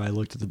 before I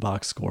looked at the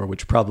box score,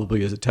 which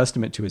probably is a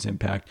testament to his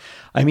impact.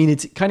 I mean,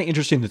 it's kind of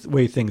interesting the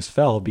way things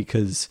fell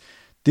because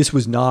this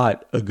was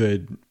not a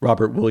good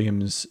Robert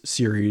Williams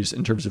series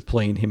in terms of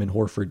playing him and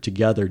Horford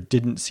together.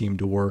 Didn't seem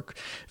to work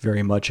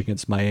very much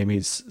against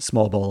Miami's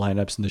small ball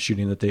lineups and the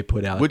shooting that they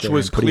put out, which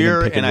was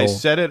clear. And I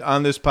said it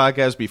on this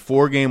podcast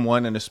before game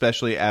 1 and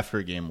especially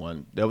after game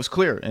 1. That was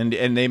clear, and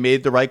they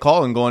made the right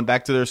call in going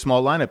back to their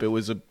small lineup.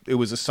 It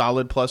was a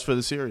solid plus for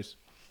the series.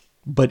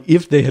 But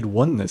if they had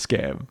won this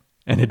game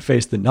and had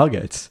faced the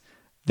Nuggets,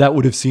 that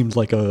would have seemed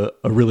like a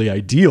really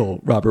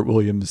ideal Robert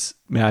Williams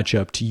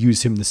matchup to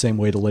use him the same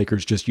way the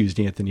Lakers just used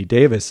Anthony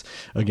Davis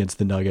against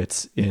the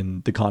Nuggets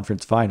in the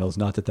conference finals.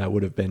 Not that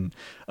would have been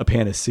a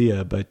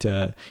panacea, but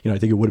I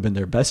think it would have been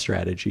their best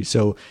strategy.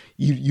 So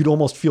you'd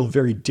almost feel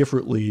very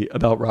differently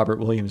about Robert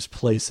Williams'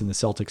 place in the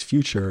Celtics'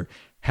 future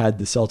had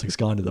the Celtics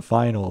gone to the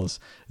finals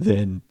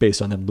than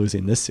based on them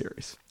losing this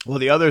series. Well,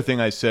 the other thing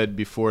I said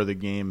before the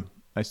game,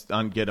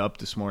 on Get Up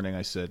this morning,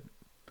 I said,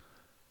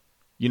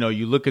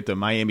 you look at the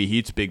Miami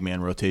Heat's big man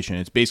rotation,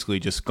 it's basically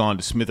just gone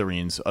to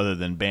smithereens other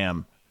than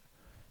Bam.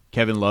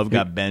 Kevin Love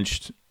got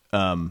benched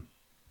in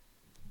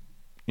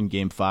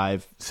Game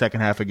 5,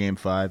 second half of Game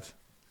 5,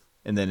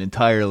 and then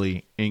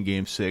entirely in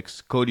Game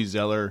 6. Cody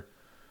Zeller,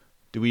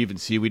 we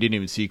didn't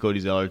even see Cody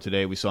Zeller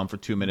today. We saw him for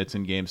 2 minutes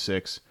in Game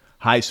 6.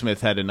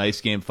 Highsmith had a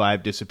nice Game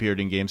 5, disappeared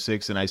in Game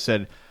 6, and I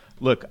said,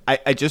 look,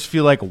 I just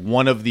feel like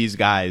one of these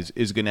guys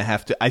is going to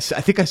have to, I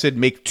think I said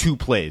make 2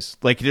 plays.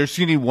 Like there's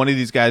going to need one of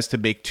these guys to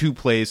make 2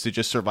 plays to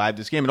just survive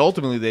this game. And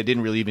ultimately they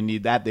didn't really even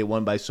need that. They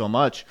won by so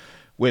much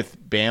with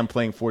Bam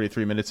playing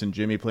 43 minutes and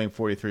Jimmy playing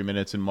 43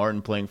 minutes and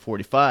Martin playing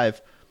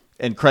 45.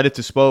 And credit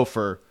to Spo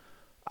for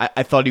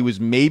I thought he was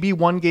maybe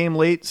one game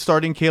late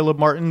starting Caleb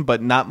Martin,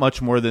 but not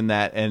much more than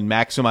that, and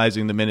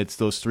maximizing the minutes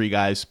those three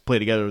guys play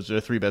together as their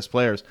three best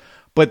players.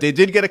 But they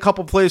did get a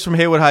couple plays from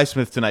Haywood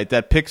Highsmith tonight.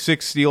 That pick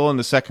six steal in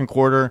the second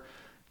quarter,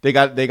 they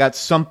got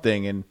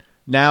something. And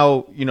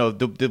now,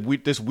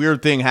 this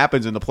weird thing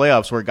happens in the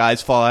playoffs where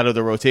guys fall out of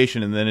the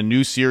rotation, and then a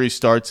new series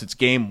starts. It's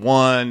game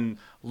one,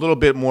 a little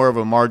bit more of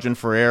a margin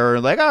for error.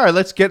 Like, all right,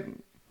 let's get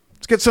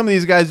some of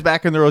these guys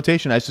back in the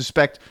rotation. I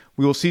suspect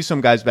we will see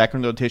some guys back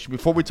in the rotation.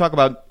 Before we talk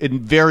about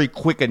very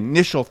quick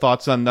initial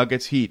thoughts on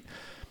Nuggets Heat,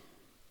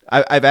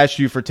 I've asked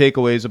you for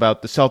takeaways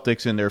about the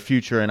Celtics and their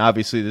future, and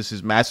obviously this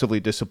is massively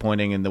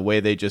disappointing, and the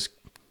way they just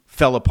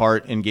fell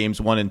apart in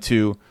games 1 and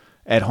 2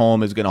 at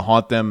home is going to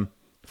haunt them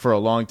for a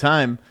long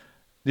time.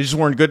 They just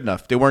weren't good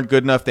enough. They weren't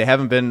good enough. They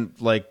haven't been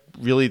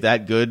really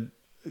that good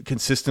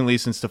consistently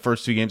since the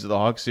first 2 games of the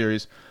Hawks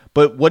series.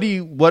 But what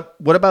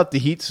about the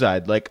Heat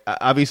side?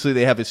 Obviously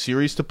they have a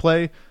series to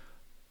play,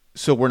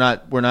 so we're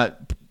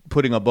not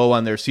putting a bow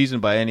on their season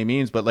by any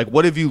means. But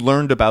what have you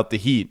learned about the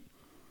Heat?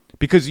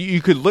 Because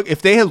you could look,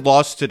 if they had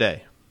lost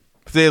today,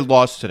 that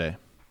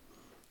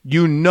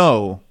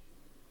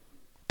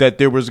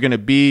there was going to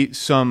be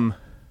some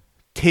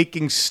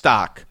taking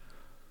stock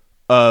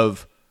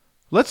of,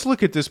 let's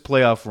look at this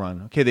playoff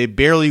run. Okay, they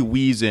barely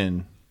wheeze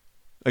in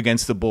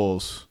against the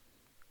Bulls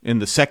in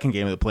the second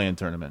game of the play-in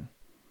tournament.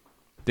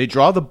 They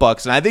draw the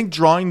Bucks, and I think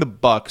drawing the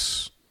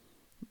Bucks,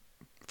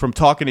 from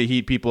talking to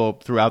Heat people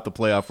throughout the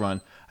playoff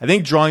run, I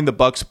think drawing the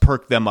Bucks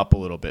perked them up a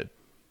little bit.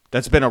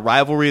 That's been a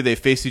rivalry. They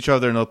faced each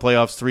other in the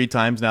playoffs 3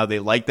 times now. They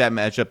like that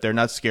matchup. They're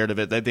not scared of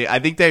it. I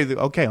think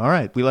okay, all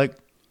right. We like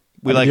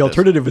the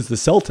alternative is the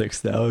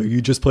Celtics, though.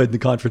 You just played in the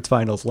conference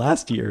finals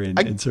last year,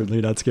 and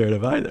certainly not scared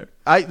of either.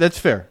 That's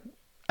fair.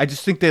 I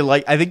just think they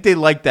like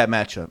that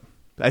matchup.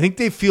 I think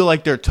they feel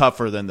like they're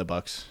tougher than the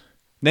Bucks.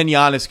 Then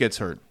Giannis gets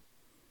hurt,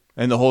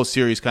 and the whole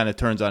series kind of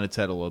turns on its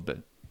head a little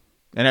bit.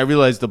 And I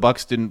realized the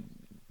Bucks didn't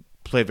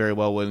play very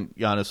well when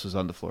Giannis was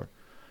on the floor.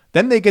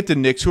 Then they get the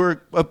Knicks, who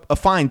are a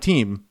fine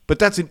team, but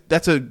that's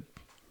a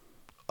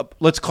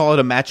let's call it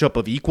a matchup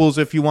of equals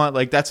if you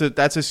want. That's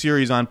a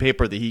series on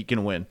paper the Heat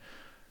can win.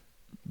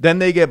 Then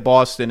they get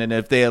Boston, and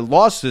if they had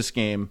lost this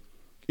game,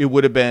 it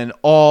would have been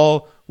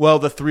the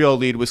 3-0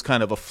 lead was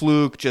kind of a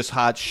fluke, just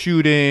hot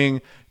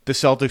shooting. The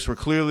Celtics were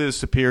clearly the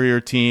superior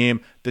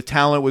team. The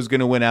talent was going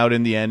to win out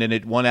in the end, and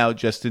it won out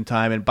just in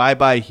time. And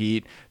bye-bye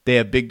Heat. They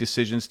have big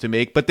decisions to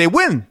make, but they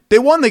win. They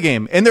won the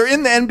game, and they're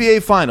in the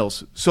NBA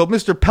Finals. So,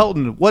 Mr.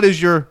 Pelton, what is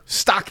your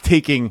stock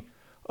taking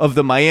of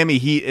the Miami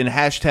Heat and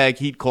hashtag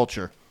Heat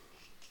culture?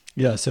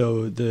 Yeah,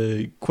 so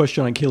the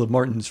question on Caleb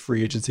Martin's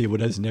free agency,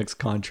 what his next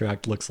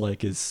contract looks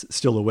like, is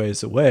still a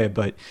ways away,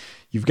 but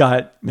you've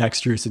got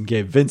Max Strus and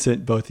Gabe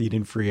Vincent, both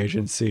in free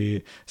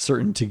agency,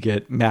 certain to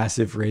get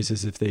massive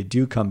raises if they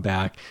do come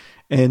back.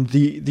 And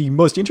the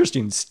most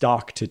interesting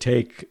stock to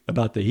take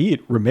about the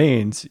Heat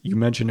remains, you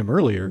mentioned him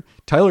earlier,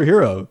 Tyler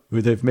Hero,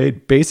 who they've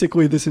made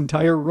basically this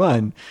entire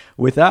run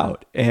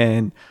without.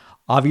 And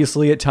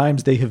obviously at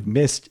times they have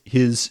missed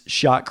his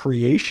shot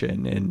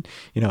creation and,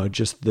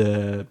 just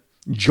the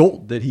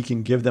jolt that he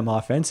can give them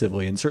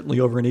offensively. And certainly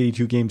over an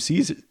 82-game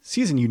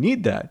season, you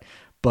need that.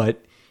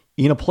 But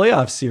in a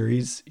playoff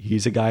series,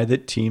 he's a guy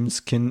that teams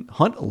can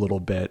hunt a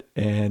little bit.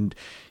 And,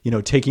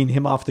 taking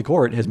him off the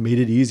court has made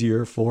it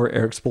easier for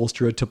Eric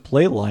Spoelstra to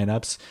play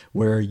lineups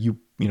where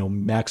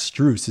Max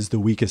Strus is the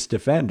weakest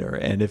defender.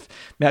 And if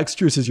Max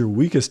Strus is your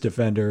weakest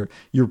defender,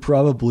 you're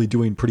probably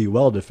doing pretty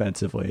well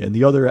defensively. And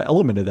the other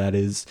element of that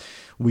is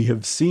we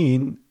have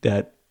seen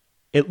that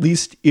at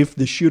least if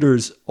the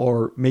shooters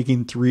are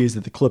making threes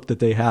at the clip that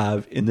they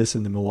have in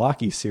the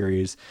Milwaukee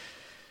series,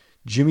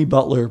 Jimmy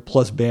Butler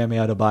plus Bam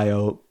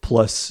Adebayo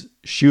plus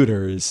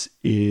shooters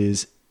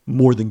is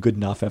more than good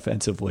enough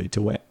offensively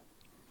to win.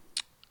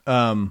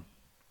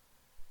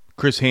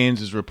 Chris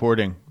Haynes is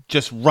reporting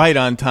just right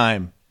on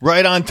time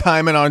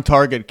and on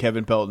target,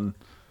 Kevin Pelton,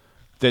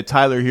 that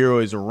Tyler Hero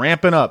is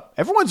ramping up.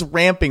 Everyone's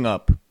ramping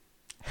up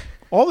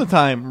all the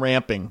time,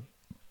 ramping.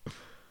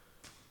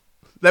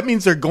 That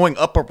means they're going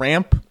up a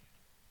ramp.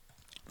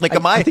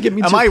 Am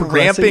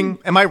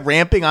I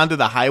ramping onto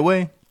the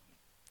highway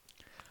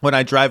when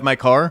I drive my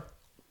car?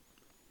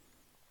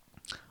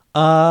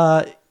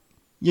 Yeah,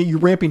 you're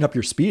ramping up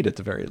your speed at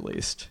the very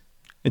least.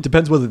 It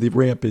depends whether the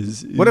ramp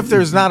is. What if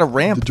there's not a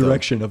ramp? The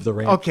direction of the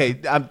ramp. Okay,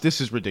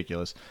 this is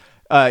ridiculous.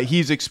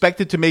 He's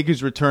expected to make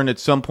his return at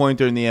some point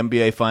during the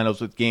NBA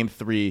Finals, with Game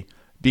 3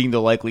 being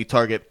the likely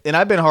target. And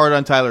I've been hard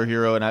on Tyler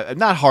Hero, and I'm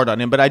not hard on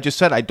him, but I just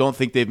said I don't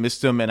think they've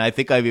missed him, and I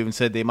think I've even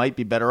said they might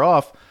be better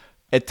off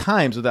at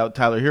times without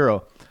Tyler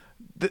Hero.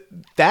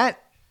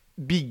 That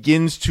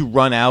begins to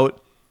run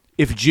out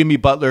if Jimmy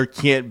Butler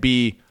can't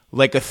be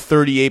like a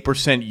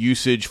 38%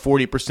 usage,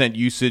 40%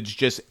 usage,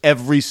 just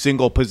every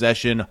single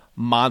possession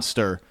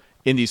monster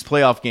in these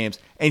playoff games.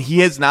 And he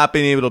has not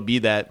been able to be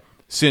that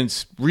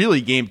since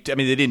really they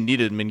didn't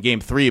need him in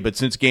Game 3, but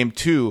since Game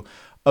 2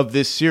 of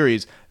this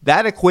series.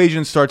 That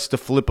equation starts to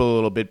flip a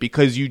little bit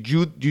because you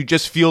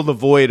just feel the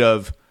void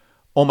of,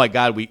 oh my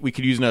God, we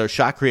could use another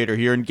shot creator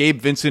here. And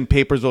Gabe Vincent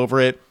papers over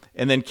it.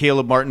 and then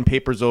Caleb Martin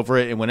papers over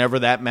it. And whenever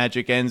that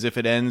magic ends, if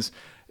it ends,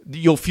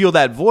 you'll feel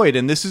that void.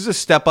 And this is a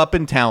step up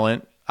in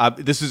talent.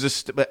 This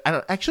is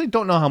I actually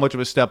don't know how much of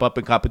a step up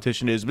in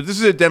competition it is, but this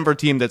is a Denver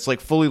team that's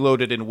like fully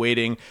loaded and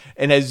waiting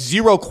and has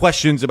zero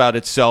questions about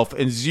itself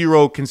and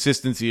zero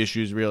consistency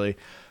issues, really.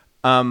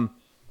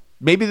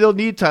 Maybe they'll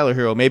need Tyler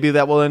Hero. Maybe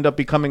that will end up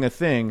becoming a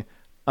thing.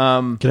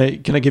 Can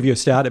I give you a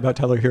stat about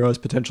Tyler Hero's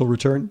potential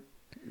return?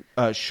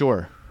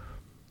 Sure.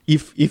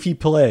 If he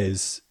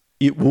plays,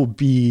 it will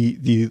be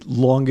the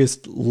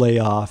longest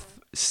layoff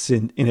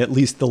in at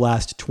least the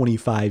last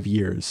 25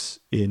 years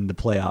in the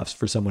playoffs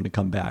for someone to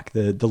come back.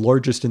 The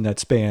largest in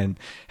that span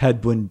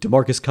had when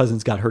DeMarcus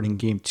Cousins got hurt in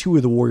game 2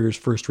 of the Warriors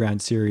first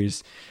round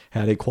series,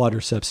 had a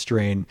quadriceps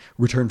strain,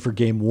 returned for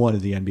game 1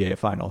 of the NBA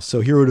finals.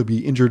 So Hero to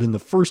be injured in the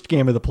first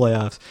game of the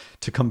playoffs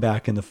to come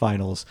back in the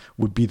finals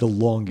would be the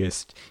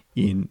longest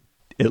in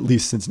at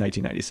least since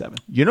 1997.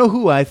 You know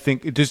who I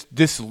think,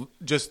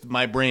 just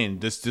my brain,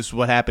 this is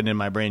what happened in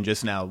my brain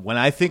just now. When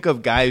I think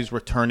of guys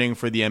returning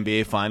for the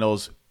NBA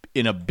finals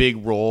in a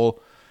big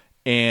role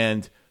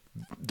and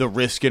the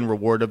risk and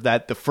reward of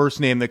that, the first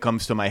name that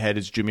comes to my head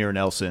is Jameer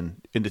Nelson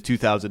in the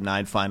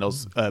 2009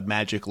 finals,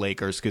 Magic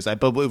Lakers, because I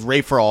believe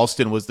Rafer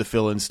Alston was the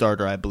fill-in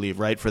starter, I believe,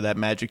 right, for that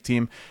Magic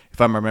team,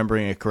 if I'm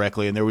remembering it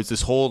correctly. And there was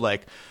this whole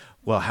like,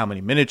 well, how many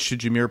minutes should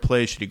Jameer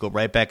play? Should he go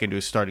right back into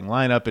his starting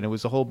lineup? And it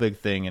was a whole big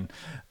thing.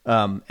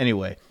 And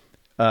anyway,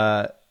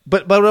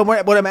 but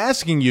what I'm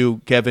asking you,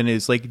 Kevin,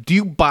 is like, do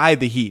you buy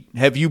the Heat?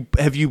 Have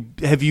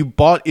you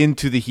bought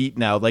into the Heat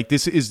now? Like,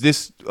 is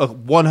this a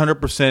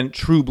 100%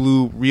 true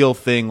blue real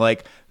thing?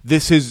 Like,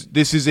 this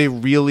is a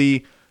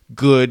really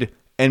good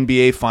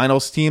NBA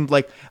Finals team.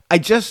 Like,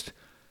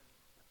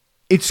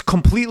 it's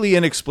completely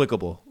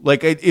inexplicable.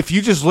 Like, if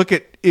you just look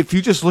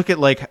at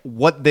like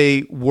what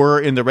they were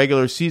in the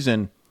regular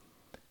season,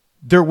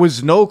 there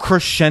was no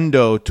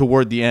crescendo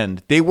toward the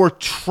end. They were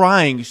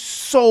trying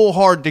so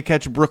hard to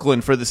catch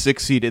Brooklyn for the 6th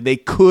seed, and they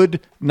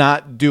could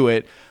not do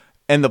it.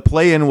 And the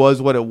play-in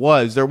was what it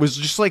was. There was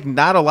just like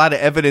not a lot of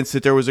evidence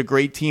that there was a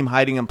great team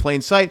hiding in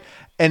plain sight.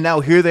 And now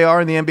here they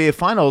are in the NBA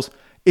Finals.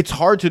 It's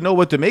hard to know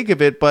what to make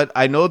of it, but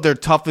I know they're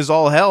tough as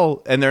all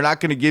hell, and they're not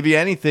going to give you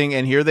anything,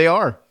 and here they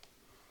are.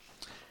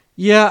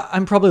 Yeah,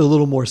 I'm probably a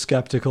little more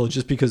skeptical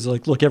just because,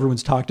 like, look,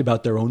 everyone's talked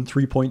about their own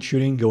three-point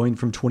shooting going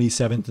from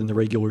 27th in the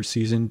regular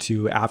season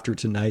to after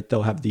tonight.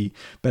 They'll have the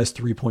best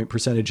three-point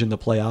percentage in the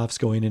playoffs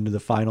going into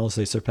the finals.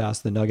 They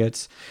surpassed the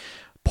Nuggets.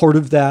 Part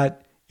of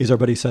that is our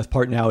buddy Seth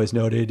Partnow has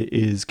noted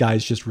is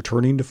guys just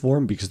returning to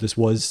form because this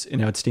was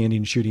an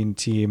outstanding shooting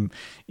team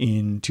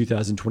in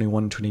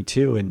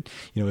 2021-22. And,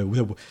 you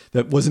know,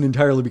 that wasn't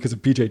entirely because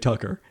of PJ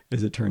Tucker,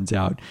 as it turns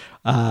out.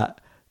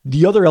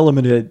 The other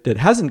element that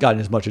hasn't gotten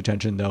as much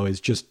attention, though,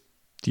 is just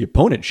the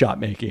opponent shot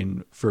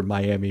making for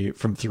Miami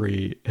from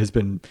 3 has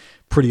been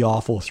pretty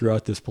awful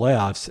throughout this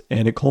playoffs.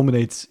 And it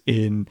culminates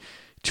in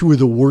 2 of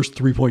the worst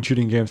 3-point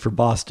shooting games for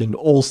Boston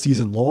all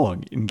season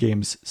long in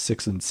games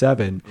 6 and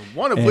 7.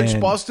 One of which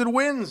Boston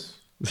wins.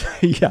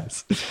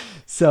 Yes.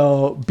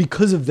 So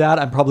because of that,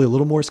 I'm probably a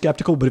little more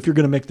skeptical. But if you're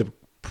going to make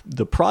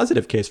the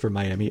positive case for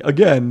Miami,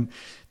 again,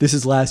 this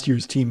is last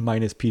year's team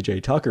minus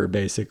PJ Tucker,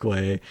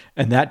 basically.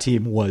 And that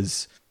team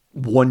was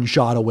one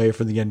shot away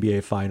from the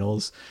NBA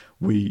Finals.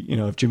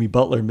 If Jimmy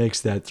Butler makes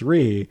that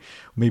 3,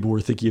 maybe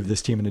we're thinking of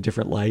this team in a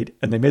different light.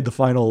 And they made the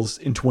finals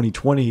in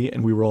 2020,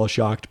 and we were all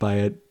shocked by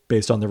it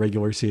based on the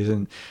regular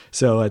season.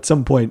 So at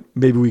some point,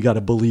 maybe we got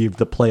to believe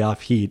the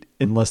playoff Heat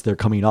unless they're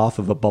coming off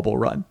of a bubble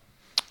run.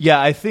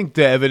 Yeah, I think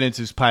the evidence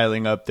is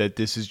piling up that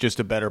this is just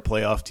a better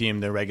playoff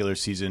team than regular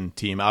season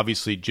team.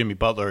 Obviously, Jimmy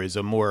Butler is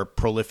a more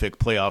prolific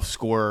playoff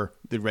scorer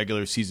than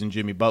regular season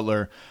Jimmy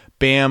Butler.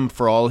 Bam,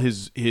 for all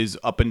his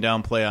up and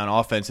down play on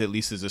offense, at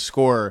least as a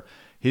scorer,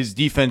 his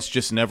defense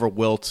just never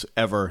wilts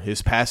ever.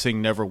 His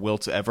passing never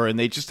wilts ever. And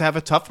they just have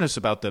a toughness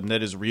about them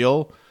that is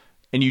real.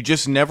 And you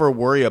just never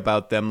worry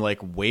about them like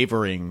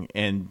wavering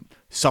and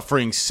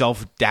suffering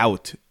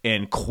self-doubt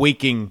and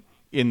quaking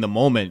in the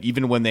moment,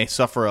 even when they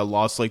suffer a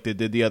loss like they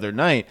did the other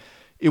night.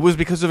 It was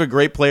because of a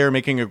great player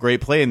making a great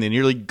play, and they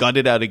nearly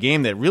gutted out a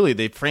game that really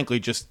they frankly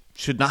just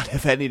should not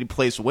have had any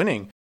place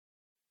winning.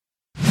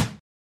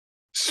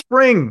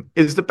 Spring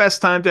is the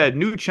best time to add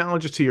new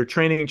challenges to your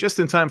training just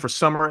in time for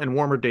summer and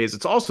warmer days.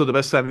 It's also the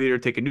best time of the year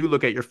to take a new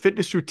look at your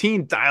fitness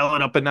routine, dial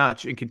it up a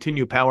notch, and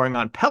continue powering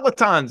on.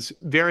 Peloton's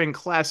varying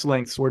class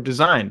lengths were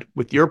designed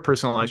with your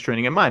personalized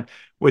training in mind.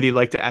 Whether you'd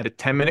like to add a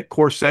 10-minute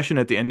core session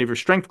at the end of your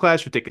strength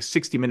class or take a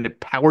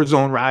 60-minute power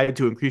zone ride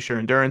to increase your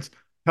endurance,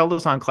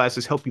 Peloton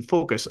classes help you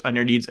focus on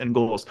your needs and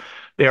goals.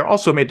 They are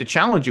also made to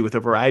challenge you with a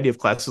variety of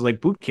classes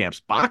like boot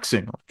camps,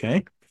 boxing,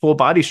 full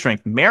body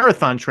strength,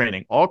 marathon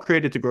training, all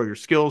created to grow your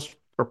skills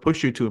or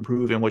push you to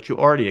improve in what you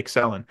already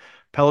excel in.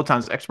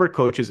 Peloton's expert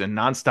coaches and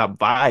nonstop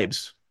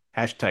vibes,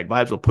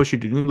 #vibes, will push you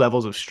to new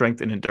levels of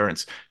strength and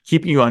endurance,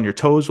 keeping you on your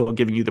toes while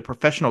giving you the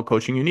professional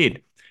coaching you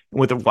need.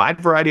 And with a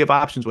wide variety of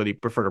options, whether you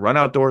prefer to run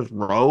outdoors,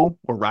 row,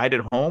 or ride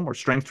at home, or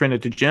strength train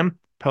at the gym,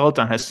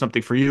 Peloton has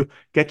something for you.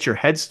 Get your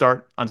head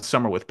start on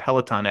summer with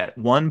Peloton at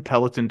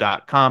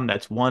onepeloton.com.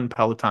 That's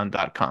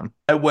onepeloton.com.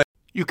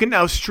 You can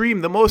now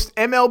stream the most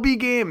MLB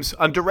games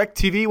on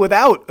DirecTV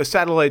without a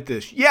satellite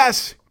dish.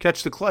 Yes!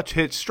 Catch the clutch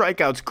hits,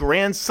 strikeouts,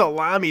 grand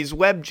salamis,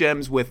 web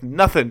gems with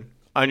nothing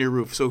on your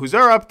roof. So who's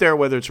up there,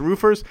 whether it's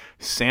roofers,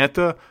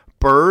 Santa,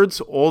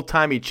 birds,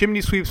 old-timey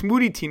chimney sweeps,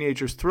 moody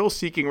teenagers,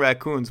 thrill-seeking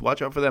raccoons,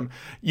 watch out for them.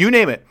 You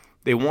name it,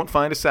 they won't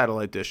find a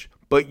satellite dish.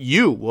 But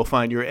you will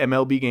find your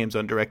MLB games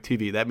on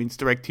DirecTV. That means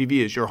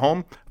DirecTV is your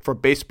home for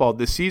baseball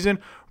this season.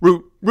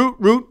 Root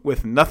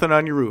with nothing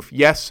on your roof.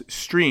 Yes,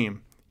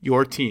 stream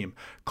your team.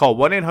 Call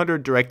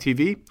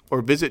 1-800-DIRECTV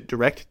or visit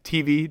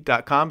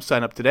directtv.com.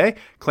 Sign up today.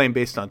 Claim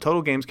based on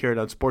total games carried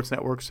on sports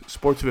networks.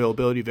 Sports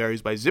availability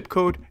varies by zip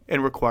code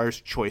and requires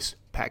choice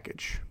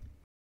package.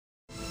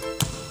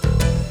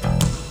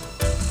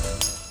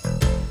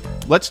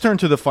 Let's turn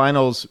to the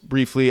finals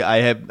briefly. I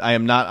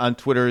am not on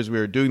Twitter as we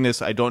are doing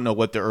this. I don't know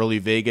what the early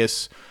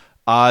Vegas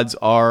odds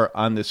are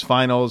on this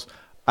finals.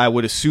 I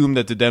would assume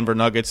that the Denver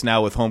Nuggets,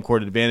 now with home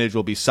court advantage,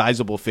 will be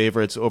sizable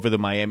favorites over the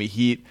Miami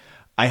Heat.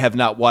 I have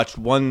not watched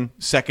 1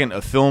 second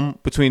of film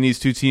between these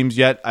two teams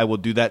yet. I will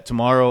do that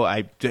tomorrow.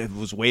 I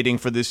was waiting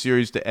for this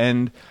series to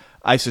end.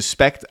 I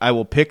suspect I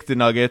will pick the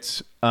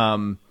Nuggets.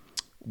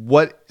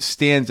 What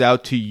stands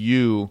out to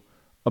you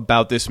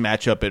about this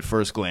matchup at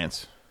first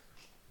glance?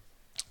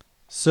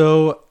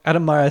 So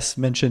Adam Mares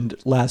mentioned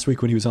last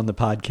week when he was on the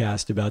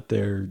podcast about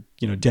their,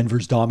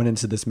 Denver's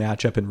dominance of this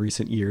matchup in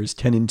recent years,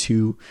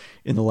 10-2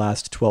 in the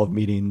last 12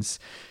 meetings.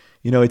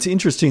 It's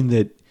interesting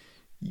that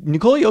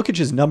Nikola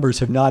Jokic's numbers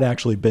have not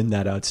actually been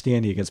that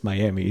outstanding against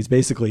Miami. He's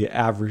basically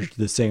averaged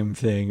the same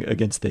thing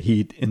against the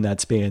Heat in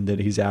that span that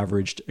he's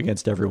averaged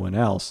against everyone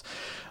else.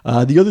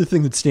 The other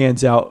thing that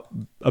stands out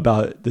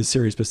about this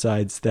series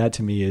besides that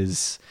to me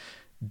is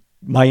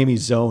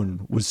Miami's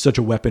zone was such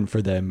a weapon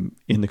for them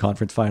in the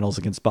conference finals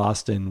against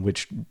Boston,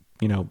 which,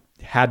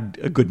 had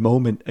a good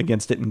moment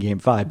against it in Game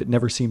 5, but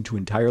never seemed to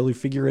entirely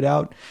figure it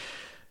out.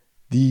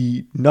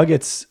 The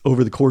Nuggets,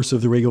 over the course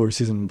of the regular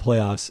season and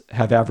playoffs,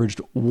 have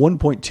averaged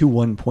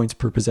 1.21 points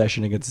per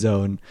possession against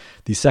zone,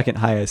 the second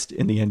highest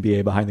in the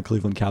NBA behind the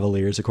Cleveland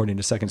Cavaliers, according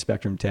to Second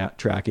Spectrum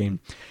tracking.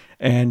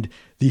 And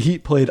the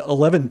Heat played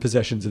 11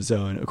 possessions of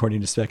zone, according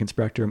to Second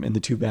Spectrum, in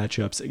the two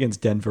matchups against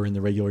Denver in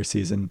the regular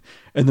season.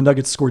 And the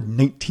Nuggets scored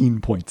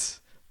 19 points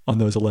on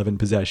those 11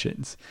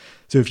 possessions.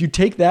 So if you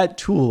take that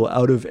tool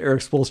out of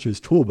Eric Spoelstra's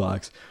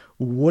toolbox,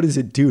 what does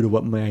it do to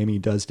what Miami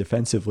does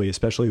defensively,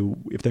 especially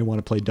if they want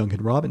to play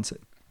Duncan Robinson?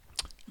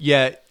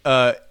 Yeah,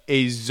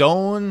 a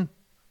zone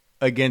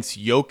against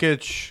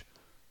Jokic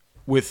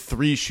with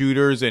 3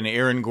 shooters and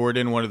Aaron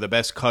Gordon, one of the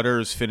best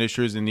cutters,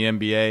 finishers in the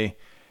NBA,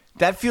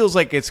 that feels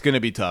like it's going to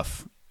be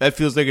tough. That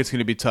feels like it's going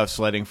to be tough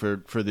sledding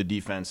for the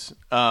defense.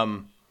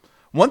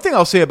 One thing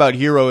I'll say about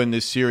Hero in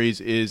this series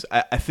is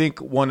I think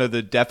one of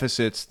the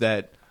deficits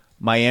that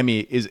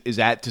Miami is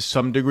at to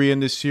some degree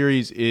in this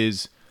series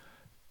is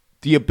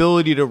the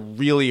ability to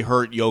really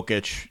hurt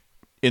Jokic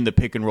in the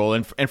pick and roll.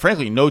 And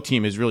frankly, no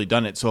team has really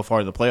done it so far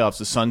in the playoffs.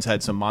 The Suns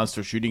had some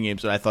monster shooting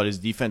games, but I thought his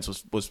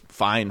defense was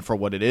fine for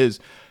what it is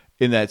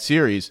in that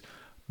series.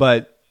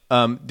 But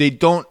they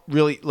don't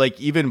really, like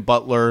even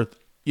Butler,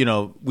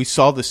 we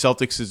saw the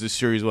Celtics as the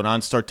series went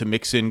on start to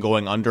mix in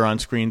going under on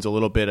screens a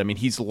little bit. I mean,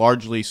 he's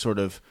largely sort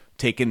of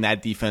taken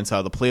that defense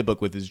out of the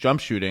playbook with his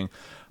jump shooting.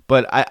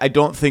 But I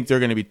don't think they're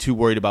going to be too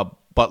worried about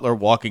Butler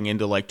walking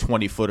into like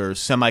 20-footers,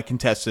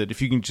 semi-contested,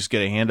 if you can just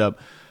get a hand up.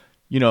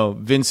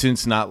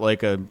 Vincent's not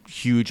like a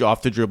huge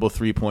off-the-dribble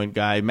three-point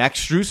guy.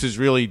 Max Strus has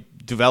really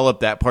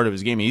developed that part of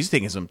his game. He's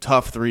taking some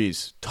tough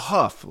threes.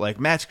 Tough. Like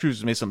Max Strus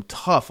has made some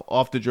tough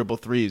off-the-dribble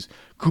threes.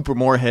 Cooper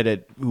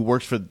Moorhead, who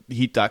works for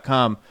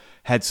Heat.com,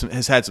 has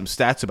had some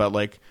stats about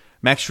like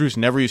Max Strus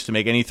never used to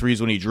make any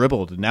threes when he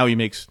dribbled. And now he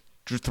makes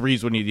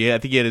threes when I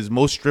think he had his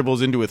most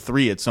dribbles into a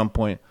 3 at some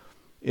point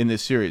in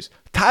this series.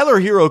 Tyler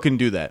Hero can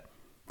do that.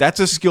 That's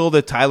a skill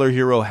that Tyler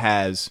Hero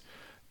has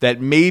that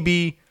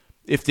maybe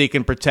if they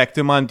can protect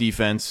him on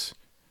defense,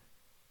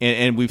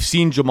 and we've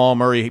seen Jamal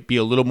Murray be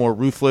a little more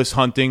ruthless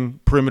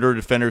hunting perimeter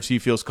defenders he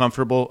feels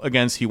comfortable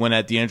against. He went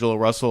at D'Angelo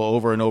Russell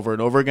over and over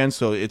and over again,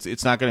 so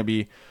it's not going to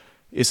be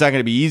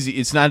easy.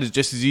 It's not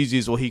just as easy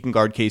as, well, he can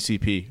guard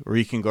KCP or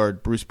he can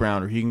guard Bruce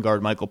Brown or he can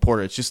guard Michael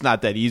Porter. It's just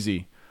not that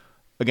easy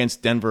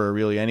against Denver or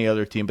really any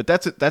other team. But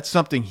that's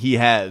something he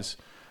has.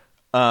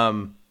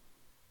 You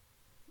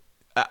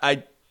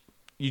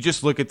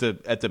just look at the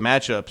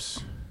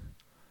matchups.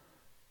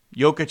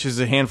 Jokic is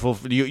a handful.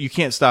 You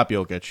can't stop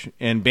Jokic,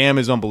 and Bam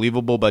is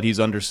unbelievable, but he's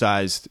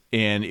undersized,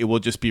 and it will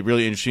just be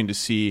really interesting to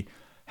see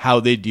how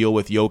they deal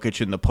with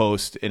Jokic in the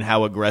post and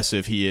how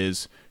aggressive he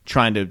is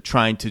trying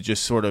to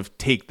just sort of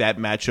take that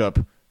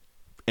matchup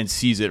and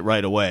seize it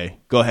right away.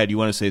 Go ahead. You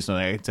want to say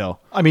something? I can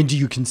tell. I mean, do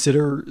you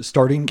consider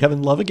starting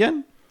Kevin Love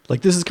again?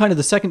 Like, this is kind of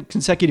the second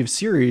consecutive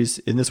series,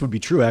 and this would be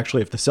true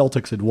actually if the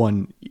Celtics had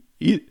won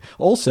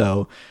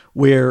also,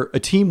 where a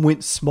team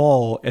went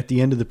small at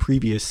the end of the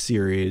previous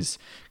series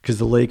because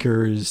the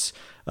Lakers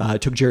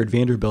took Jared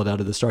Vanderbilt out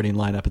of the starting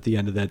lineup at the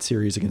end of that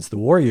series against the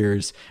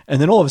Warriors.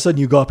 And then all of a sudden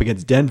you go up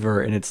against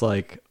Denver and it's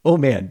like, oh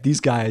man, these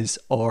guys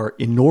are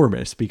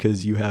enormous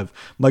because you have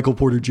Michael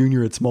Porter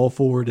Jr. at small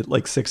forward at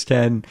like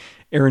 6'10",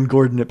 Aaron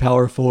Gordon at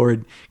power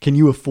forward. Can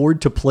you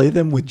afford to play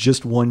them with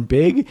just one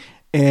big?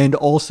 And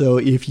also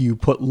if you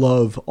put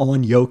Love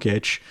on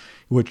Jokic,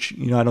 which,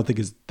 I don't think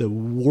is the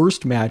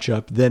worst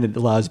matchup, then it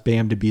allows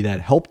Bam to be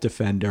that help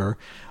defender.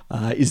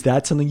 Is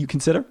that something you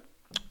consider?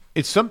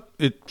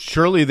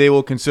 Surely they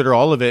will consider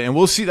all of it, and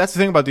we'll see. That's the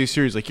thing about these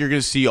series. Like, you're going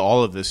to see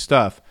all of this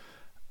stuff.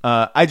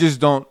 I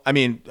just don't. I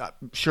mean,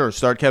 sure,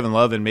 start Kevin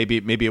Love, and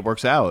maybe it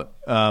works out.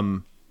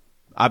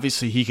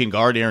 Obviously, he can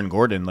guard Aaron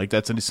Gordon. Like,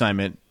 that's an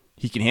assignment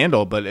he can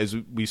handle. But as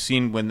we've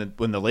seen when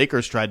the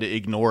Lakers tried to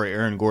ignore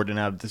Aaron Gordon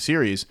out of the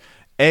series,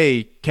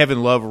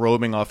 Kevin Love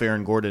roaming off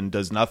Aaron Gordon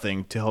does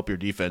nothing to help your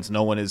defense.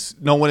 No one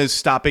is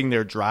stopping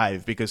their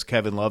drive because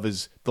Kevin Love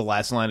is the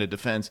last line of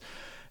defense.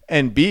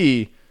 And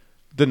B,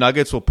 the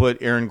Nuggets will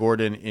put Aaron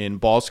Gordon in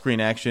ball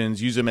screen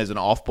actions, use him as an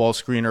off-ball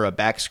screener, a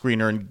back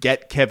screener, and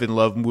get Kevin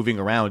Love moving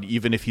around,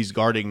 even if he's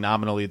guarding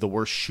nominally the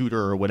worst shooter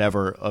or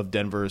whatever of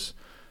Denver's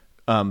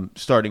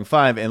starting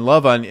five. And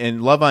Love on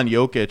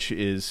Jokic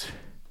is,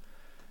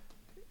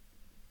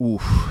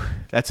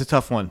 that's a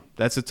tough one.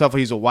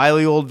 He's a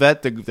wily old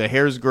vet. The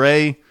hair's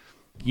gray.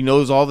 He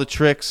knows all the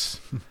tricks.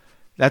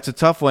 That's a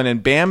tough one.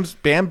 And Bam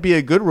be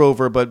a good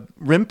rover, but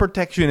rim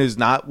protection is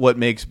not what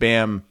makes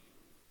Bam.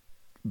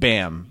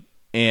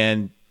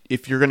 And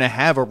if you're going to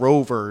have a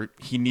rover,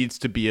 he needs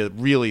to be a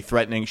really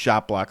threatening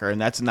shot blocker, and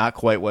that's not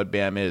quite what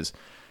Bam is.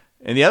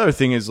 And the other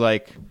thing is,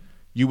 like,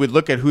 you would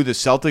look at who the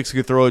Celtics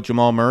could throw at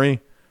Jamal Murray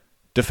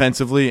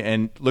defensively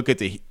and look at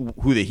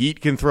who the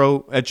Heat can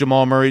throw at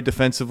Jamal Murray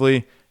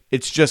defensively.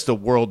 It's just a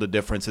world of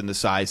difference in the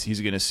size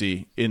he's going to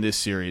see in this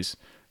series.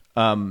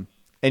 And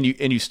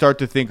you start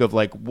to think of,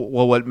 like,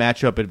 well, what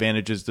matchup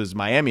advantages does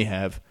Miami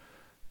have?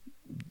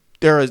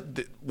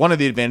 One of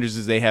the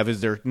advantages they have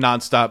is their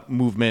nonstop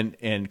movement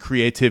and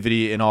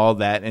creativity and all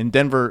that. And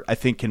Denver, I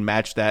think, can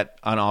match that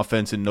on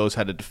offense and knows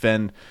how to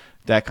defend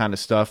that kind of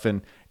stuff.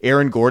 And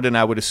Aaron Gordon,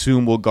 I would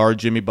assume, will guard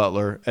Jimmy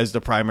Butler as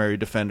the primary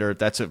defender.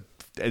 That's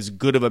as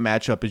good of a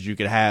matchup as you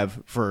could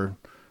have for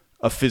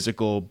a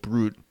physical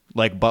brute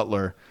like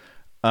Butler.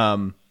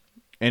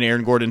 And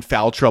Aaron Gordon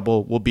foul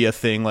trouble will be a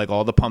thing, like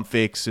all the pump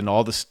fakes and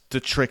all the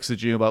tricks that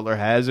Jimmy Butler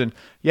has. And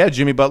yeah,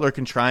 Jimmy Butler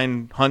can try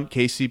and hunt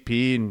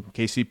KCP, and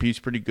KCP's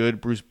pretty good.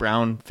 Bruce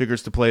Brown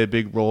figures to play a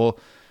big role.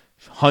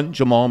 Hunt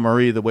Jamal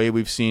Murray the way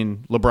we've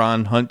seen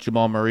LeBron hunt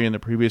Jamal Murray in the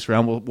previous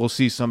round. We'll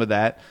see some of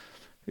that.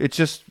 It's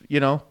just,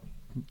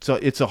 so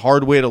it's a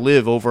hard way to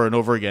live over and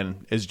over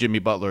again as Jimmy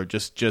Butler,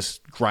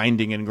 just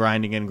grinding and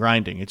grinding and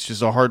grinding. It's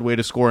just a hard way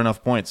to score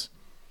enough points.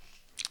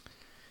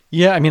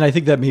 Yeah, I mean, I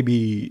think that may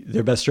be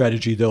their best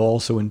strategy, though,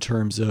 also in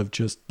terms of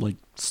just like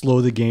slow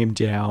the game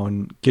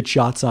down, get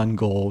shots on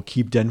goal,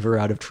 keep Denver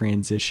out of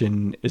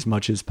transition as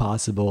much as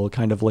possible,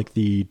 kind of like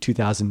the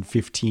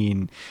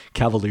 2015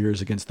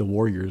 Cavaliers against the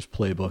Warriors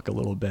playbook a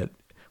little bit,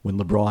 when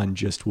LeBron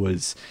just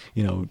was,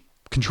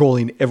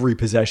 controlling every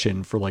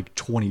possession for like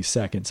 20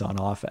 seconds on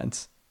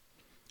offense.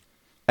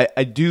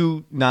 I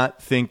do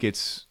not think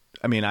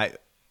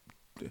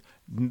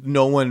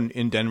no one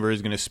in Denver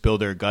is going to spill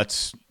their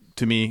guts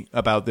to me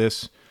about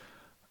this.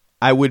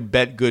 I would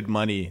bet good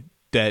money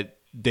that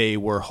they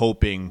were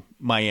hoping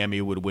Miami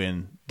would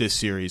win this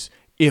series,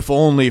 if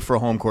only for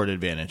home court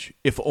advantage,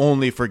 if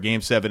only for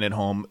Game 7 at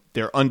home.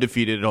 They're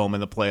undefeated at home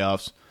in the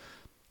playoffs.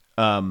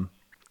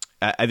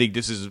 I think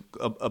this is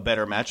a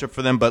better matchup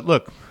for them. But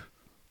look,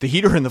 the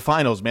Heat are in the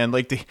finals, man.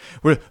 Like the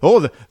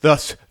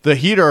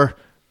Heat are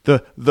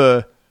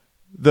the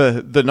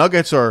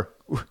Nuggets are.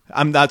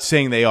 I'm not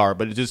saying they are,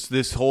 but it's just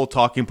this whole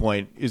talking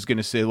point is going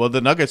to say, well,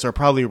 the Nuggets are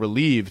probably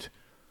relieved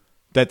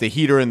that the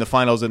Heat are in the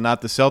finals and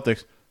not the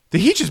Celtics. The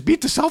Heat just beat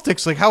the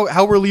Celtics. Like,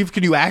 how relieved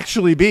can you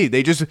actually be?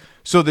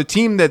 So the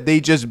team that they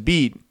just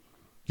beat,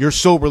 you're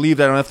so relieved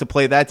I don't have to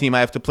play that team.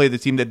 I have to play the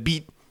team that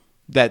beat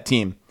that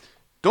team.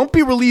 Don't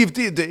be relieved.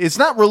 It's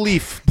not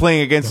relief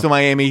playing against the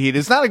Miami Heat.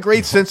 It's not a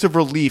great sense of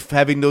relief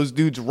having those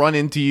dudes run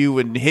into you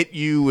and hit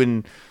you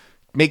and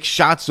make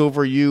shots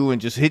over you and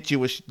just hit you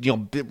with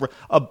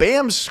a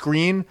Bam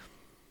screen.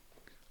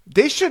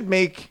 They should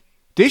make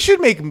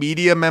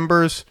media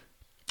members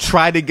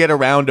try to get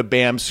around a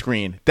Bam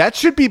screen. That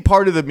should be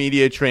part of the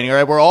media training. All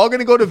right, we're all going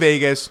to go to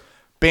Vegas.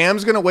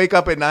 Bam's going to wake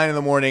up at 9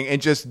 a.m.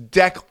 and just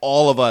deck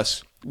all of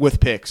us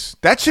with picks.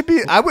 That should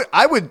be. I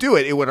would do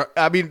it. It would.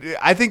 I mean,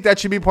 I think that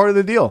should be part of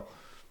the deal.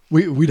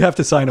 We'd have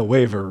to sign a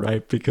waiver,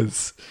 right?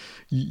 Because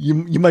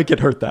you might get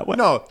hurt that way.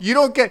 No, you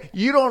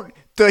don't.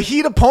 The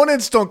Heat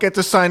opponents don't get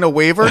to sign a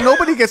waiver.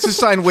 Nobody gets to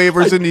sign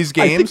waivers in these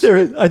games.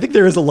 I think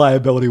there is a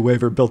liability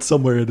waiver built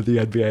somewhere into the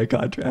NBA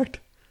contract.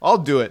 I'll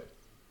do it.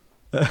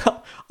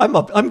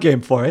 I'm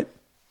game for it.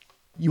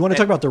 You want to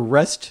talk about the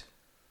rest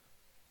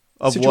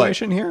of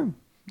situation what? Here?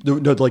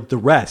 The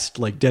rest.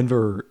 Like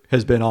Denver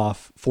has been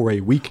off for a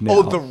week now.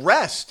 Oh, the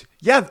rest.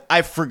 Yeah,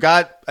 I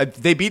forgot.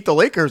 They beat the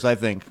Lakers, I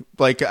think.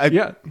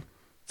 Yeah.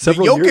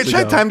 Jokic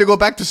had time to go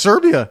back to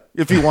Serbia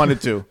if he wanted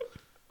to.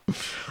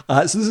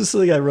 So this is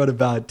something I wrote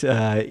about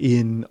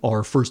in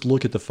our first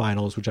look at the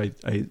finals, which I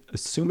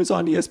assume is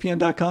on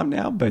ESPN.com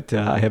now, but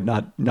I have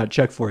not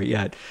checked for it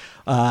yet.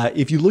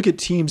 If you look at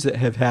teams that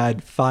have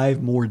had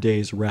 5 more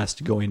days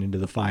rest going into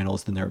the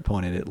finals than their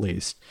opponent, at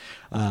least,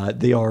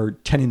 they are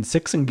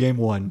 10-6 in game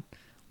 1,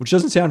 which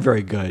doesn't sound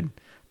very good.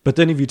 But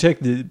then if you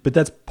but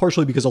that's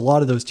partially because a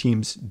lot of those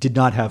teams did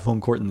not have home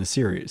court in the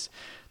series.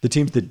 The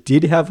teams that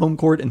did have home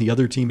court and the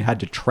other team had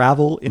to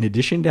travel in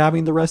addition to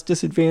having the rest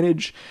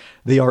disadvantage,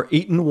 they are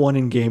 8-1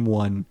 in game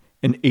 1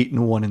 and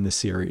 8-1 in the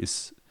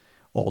series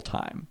all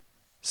time.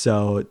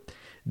 So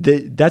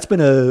that's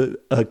been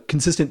a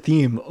consistent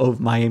theme of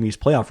Miami's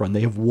playoff run.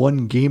 They have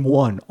won game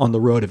 1 on the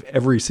road of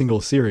every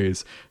single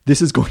series.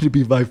 This is going to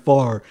be by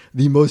far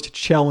the most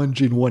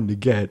challenging one to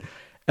get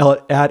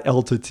at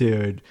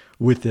altitude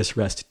with this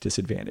rest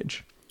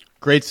disadvantage.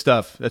 Great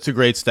stuff. That's a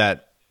great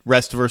stat.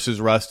 Rest versus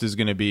rust is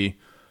going to be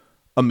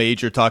a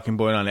major talking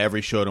point on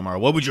every show tomorrow.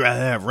 What would you rather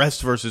have,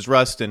 rest versus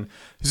rust? And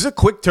this is a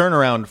quick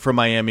turnaround for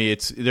Miami.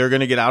 They're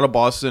going to get out of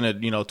Boston at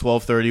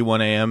 12:30,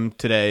 1 a.m.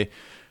 today.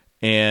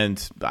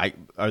 And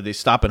are they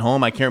stopping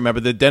home? I can't remember.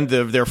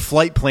 Their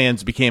flight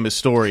plans became a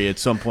story at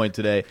some point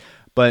today.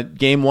 But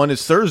game 1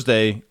 is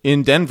Thursday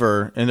in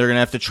Denver, and they're going to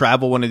have to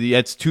travel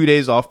it's 2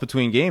 days off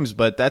between games,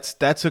 but that's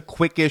a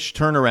quickish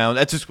turnaround.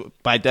 That's just,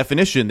 by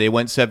definition, they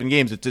went 7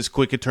 games. It's as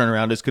quick a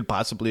turnaround as could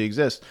possibly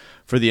exist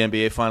for the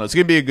NBA Finals. It's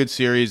going to be a good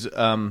series. It's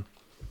going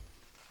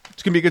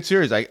to be a good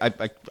series.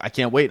 I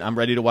can't wait. I'm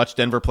ready to watch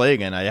Denver play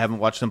again. I haven't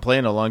watched them play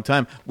in a long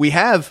time. We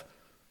have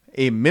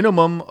a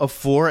minimum of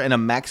 4 and a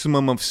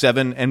maximum of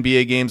 7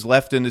 NBA games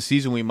left in the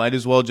season. We might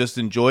as well just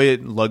enjoy it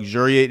and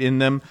luxuriate in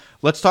them.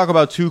 Let's talk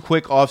about 2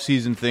 quick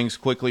offseason things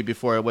quickly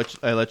before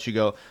I let you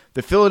go.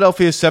 The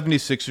Philadelphia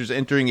 76ers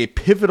entering a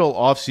pivotal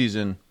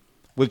offseason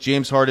with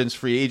James Harden's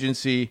free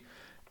agency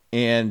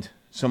and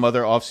some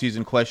other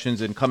offseason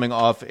questions, and coming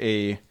off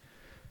a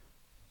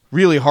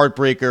really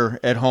heartbreaker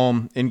at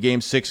home in Game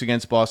 6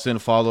 against Boston,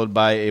 followed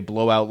by a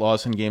blowout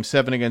loss in Game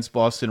 7 against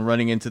Boston,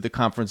 running into the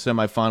conference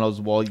semifinals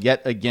while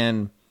yet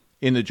again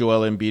in the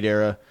Joel Embiid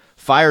era.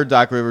 Fired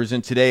Doc Rivers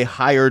and today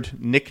hired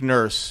Nick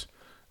Nurse,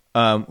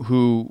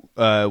 who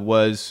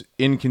was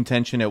in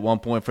contention at one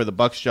point for the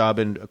Bucks job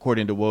and,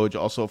 according to Woj,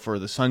 also for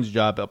the Suns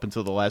job up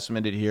until the last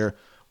minute here.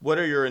 What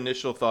are your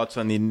initial thoughts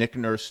on the Nick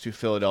Nurse to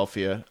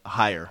Philadelphia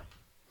hire?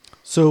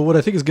 So what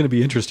I think is going to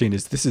be interesting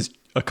is this is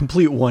a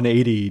complete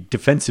 180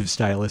 defensive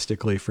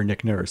stylistically for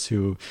Nick Nurse,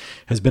 who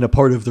has been a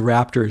part of the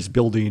Raptors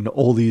building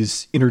all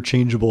these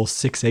interchangeable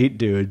 6'8"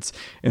 dudes.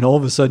 And all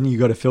of a sudden you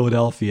go to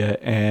Philadelphia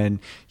and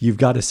you've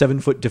got a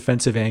 7-foot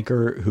defensive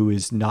anchor who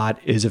is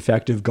not as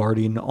effective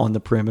guarding on the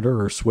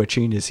perimeter or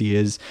switching as he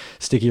is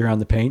sticking around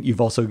the paint.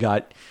 You've also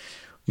got,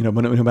 no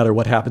matter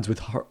what happens with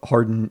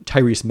Harden,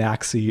 Tyrese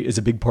Maxey is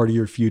a big part of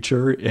your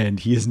future, and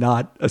he is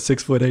not a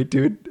 6'8"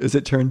 dude, as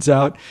it turns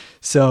out.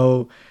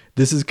 So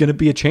this is going to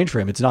be a change for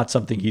him. It's not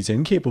something he's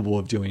incapable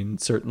of doing,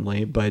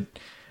 certainly, but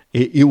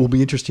it will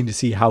be interesting to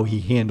see how he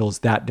handles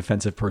that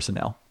defensive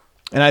personnel.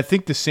 And I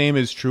think the same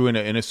is true in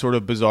a sort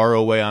of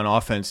bizarro way on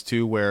offense,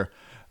 too, where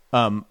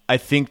I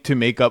think to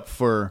make up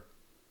for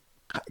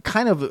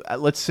kind of,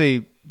 let's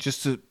say,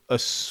 just a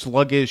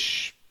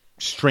sluggish,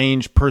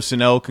 strange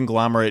personnel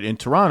conglomerate in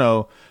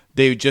Toronto,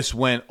 they just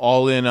went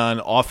all in on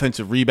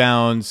offensive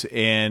rebounds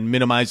and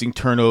minimizing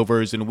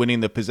turnovers and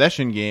winning the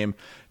possession game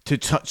to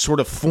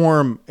sort of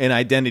form an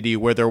identity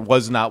where there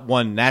was not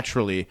one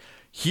naturally.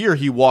 Here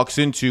he walks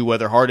into,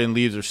 whether Harden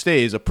leaves or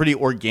stays, a pretty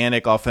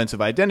organic offensive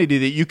identity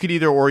that you could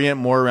either orient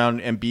more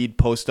around Embiid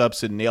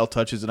post-ups and nail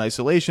touches and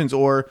isolations,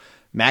 or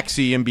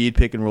Maxey Embiid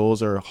pick and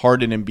rolls, or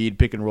Harden Embiid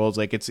pick and rolls.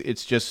 Like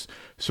it's just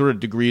sort of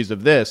degrees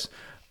of this.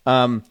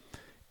 And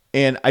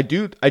I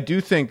do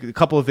think a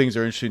couple of things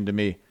are interesting to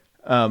me.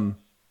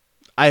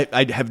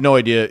 I have no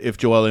idea if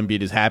Joel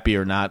Embiid is happy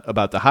or not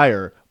about the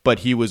hire, but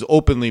he was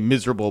openly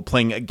miserable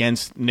playing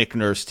against Nick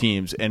Nurse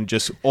teams and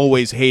just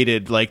always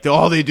hated, like,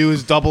 all they do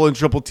is double and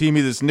triple team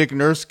me, this Nick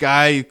Nurse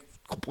guy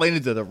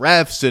complaining to the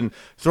refs and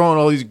throwing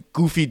all these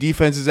goofy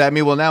defenses at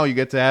me. Well, now you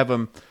get to have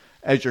him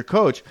as your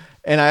coach.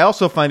 And I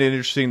also find it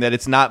interesting that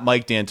it's not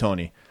Mike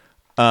D'Antoni.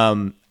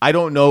 I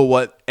don't know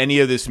what any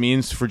of this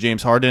means for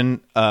James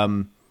Harden.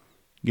 When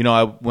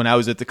I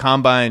was at the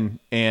Combine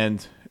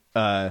and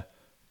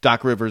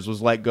Doc Rivers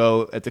was let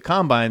go at the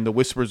Combine, the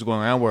whispers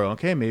going around were,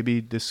 okay, maybe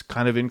this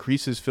kind of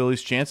increases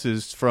Philly's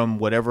chances from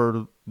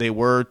whatever they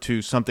were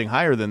to something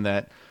higher than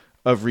that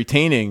of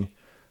retaining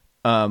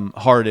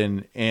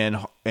Harden,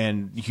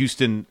 and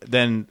Houston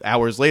then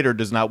hours later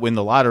does not win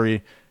the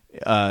lottery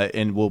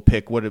and will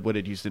pick, what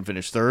did Houston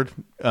finish,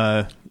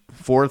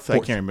 fourth? I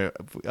can't remember.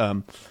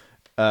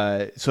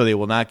 So they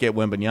will not get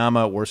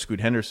Wembanyama or Scoot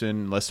Henderson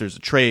unless there's a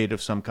trade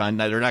of some kind.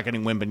 They're not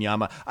getting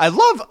Wembanyama.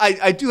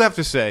 I do have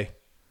to say,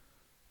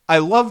 I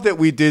love that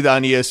we did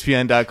on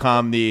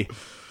ESPN.com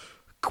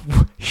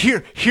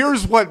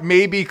here's what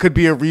maybe could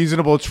be a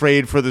reasonable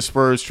trade for the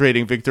Spurs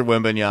trading Victor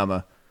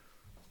Wembanyama.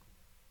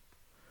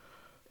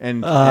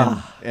 And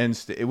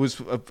it was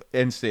an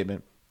end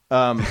statement.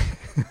 Harden.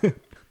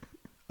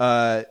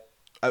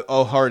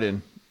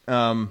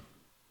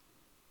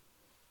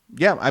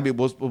 Yeah, I mean,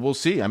 we'll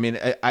see. I mean,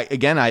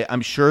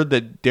 I'm sure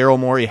that Daryl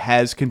Morey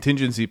has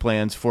contingency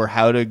plans for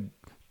how to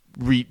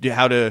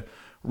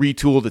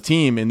retool the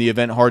team in the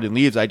event Harden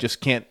leaves. I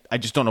just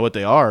don't know what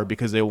they are,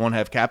 because they won't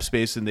have cap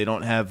space and they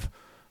don't have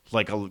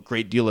like a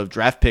great deal of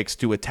draft picks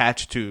to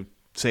attach to,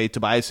 say,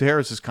 Tobias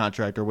Harris's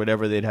contract or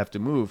whatever they'd have to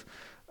move.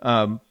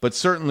 But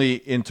certainly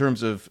in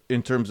terms of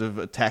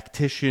a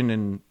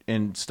tactician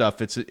and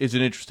stuff, it's an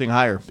interesting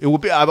hire. It will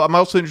be. I'm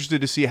also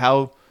interested to see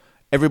how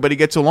everybody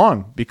gets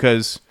along,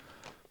 because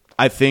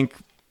I think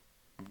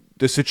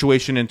the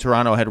situation in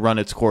Toronto had run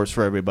its course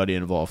for everybody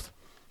involved.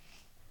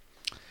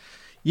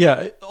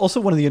 Yeah. Also,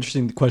 one of the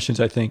interesting questions,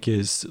 I think,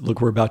 is,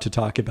 look, we're about to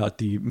talk about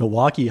the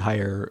Milwaukee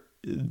hire.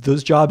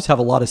 Those jobs have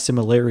a lot of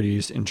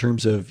similarities in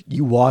terms of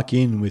you walk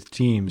in with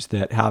teams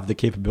that have the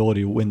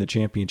capability to win the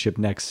championship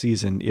next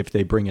season if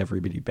they bring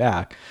everybody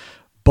back.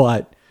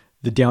 But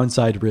the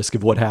downside risk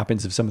of what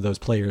happens if some of those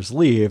players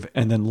leave,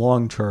 and then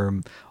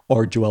long-term,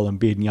 are Joel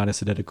Embiid and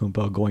Giannis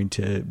Antetokounmpo going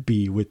to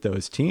be with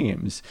those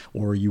teams,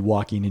 or are you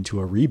walking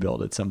into a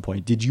rebuild at some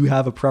point? Did you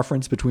have a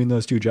preference between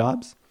those two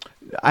jobs?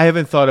 I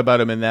haven't thought about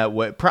them in that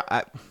way.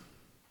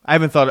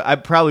 I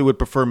probably would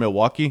prefer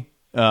Milwaukee.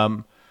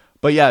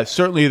 But yeah,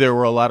 certainly there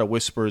were a lot of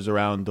whispers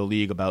around the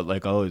league about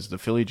like, oh, is the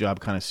Philly job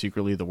kind of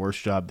secretly the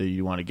worst job that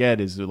you want to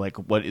get? Is it like,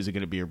 what is it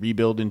going to be, a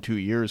rebuild in 2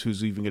 years?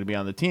 Who's even going to be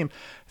on the team?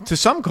 To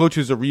some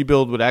coaches, a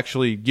rebuild would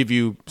actually give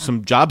you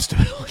some job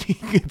stability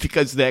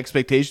because the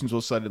expectations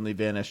will suddenly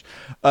vanish.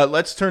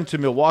 Let's turn to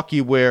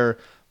Milwaukee, where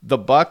the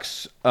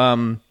Bucks,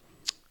 after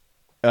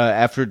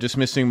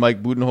dismissing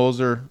Mike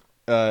Budenholzer,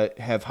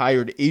 have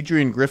hired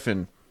Adrian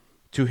Griffin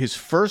to his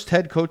first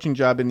head coaching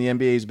job in the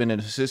NBA. He's been an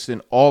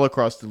assistant all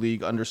across the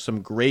league under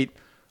some great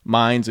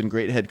minds and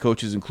great head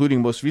coaches,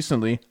 including most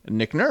recently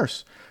Nick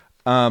Nurse.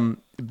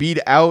 Beat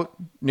out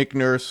Nick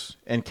Nurse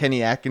and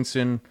Kenny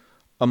Atkinson,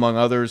 among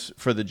others,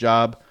 for the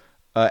job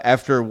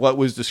after what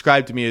was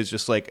described to me as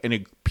just like,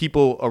 and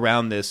people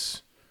around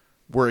this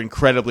were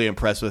incredibly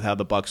impressed with how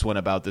the Bucks went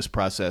about this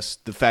process.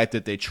 The fact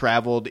that they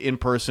traveled in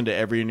person to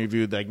every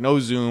interview, like no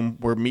Zoom,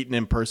 we're meeting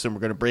in person, we're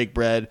going to break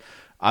bread.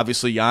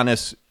 Obviously,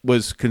 Giannis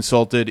was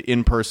consulted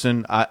in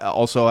person, I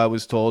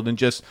was told, and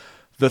just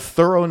the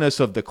thoroughness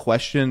of the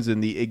questions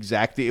and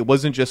it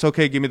wasn't just,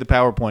 okay, give me the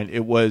PowerPoint.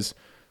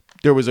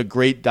 There was a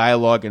great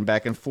dialogue and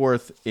back and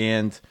forth,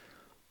 and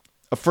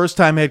a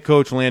first-time head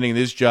coach landing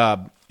this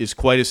job is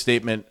quite a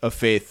statement of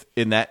faith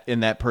in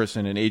that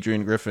person, in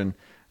Adrian Griffin.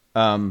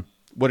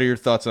 What are your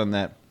thoughts on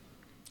that?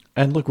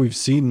 And look, we've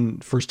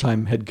seen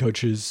first-time head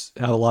coaches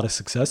have a lot of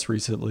success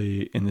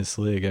recently in this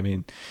league. I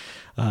mean,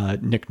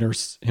 Nick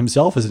Nurse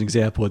himself is an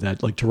example of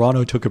that. Like,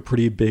 Toronto took a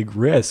pretty big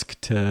risk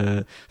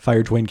to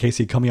fire Dwayne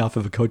Casey coming off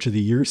of a Coach of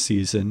the Year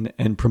season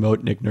and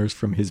promote Nick Nurse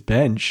from his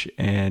bench.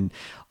 And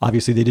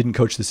obviously they didn't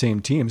coach the same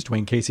teams.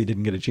 Dwayne Casey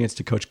didn't get a chance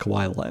to coach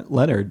Kawhi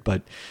Leonard,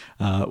 but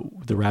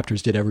the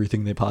Raptors did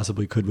everything they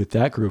possibly could with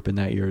that group in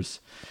that year's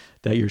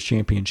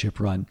championship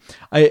run.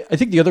 I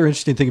think the other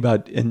interesting thing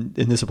about, and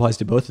this applies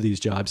to both of these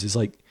jobs, is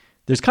like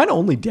there's kind of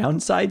only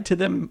downside to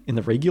them in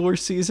the regular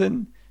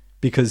season,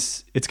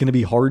 because it's going to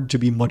be hard to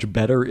be much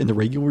better in the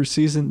regular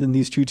season than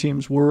these two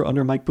teams were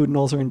under Mike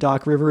Budenholzer and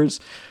Doc Rivers.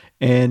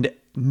 And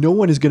no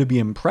one is going to be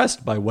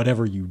impressed by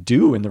whatever you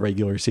do in the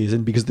regular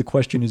season, because the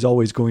question is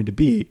always going to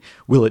be,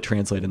 will it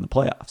translate in the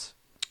playoffs?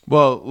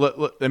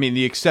 Well, I mean,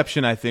 the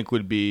exception, I think,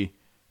 would be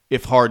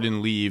if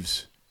Harden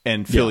leaves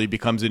and Philly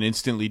becomes an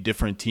instantly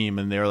different team,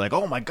 and they're like,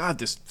 oh my God,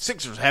 the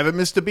Sixers haven't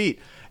missed a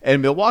beat.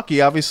 And Milwaukee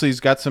obviously has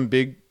got some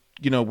big,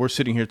 we're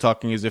sitting here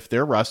talking as if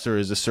their roster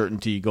is a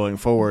certainty going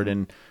forward,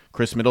 and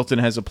Chris Middleton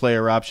has a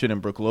player option,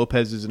 and Brook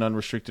Lopez is an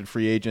unrestricted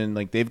free agent.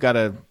 Like, they've got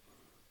to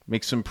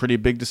make some pretty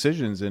big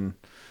decisions, and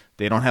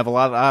they don't have a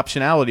lot of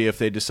optionality if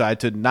they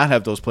decide to not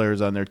have those players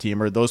on their team,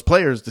 or those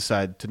players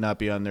decide to not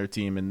be on their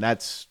team. And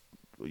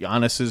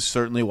Giannis is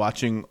certainly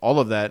watching all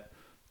of that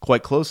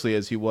quite closely,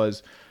 as he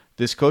was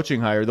this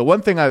coaching hire. The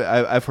one thing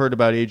I've heard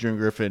about Adrian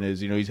Griffin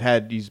is,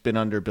 he's been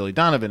under Billy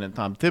Donovan and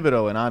Tom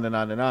Thibodeau and on and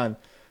on and on.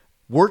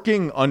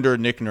 Working under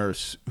Nick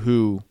Nurse,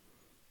 who,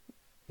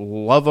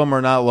 love him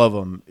or not love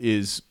him,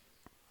 is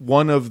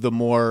one of the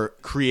more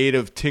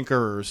creative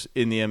tinkerers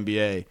in the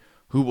NBA,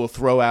 who will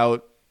throw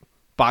out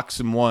box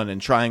and one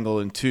and triangle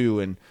and two,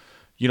 and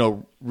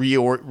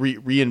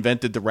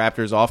reinvented the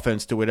Raptors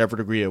offense to whatever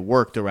degree it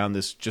worked around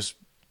this just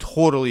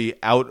totally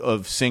out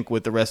of sync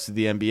with the rest of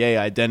the NBA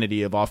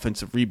identity of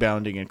offensive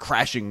rebounding and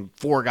crashing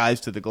four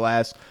guys to the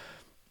glass.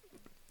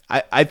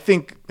 I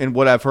think, and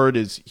what I've heard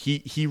is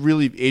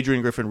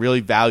Adrian Griffin really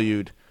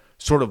valued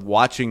sort of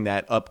watching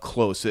that up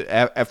close.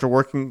 After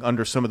working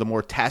under some of the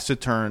more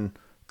taciturn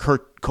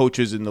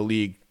coaches in the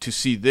league, to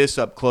see this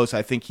up close,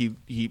 I think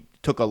he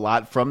took a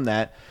lot from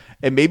that.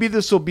 And maybe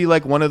this will be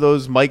like one of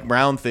those Mike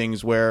Brown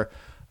things where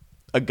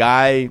a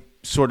guy,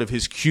 sort of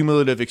his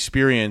cumulative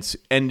experience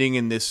ending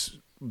in this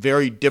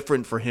very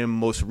different for him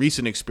most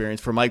recent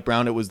experience. For Mike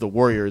Brown, it was the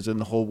Warriors and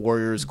the whole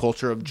Warriors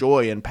culture of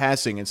joy and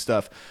passing and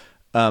stuff,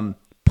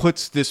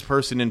 puts this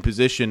person in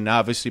position. Now,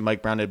 obviously,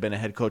 Mike Brown had been a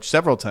head coach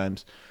several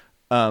times,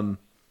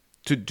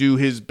 to do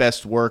his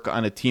best work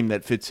on a team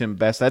that fits him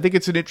best. I think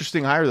it's an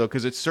interesting hire, though,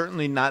 because it's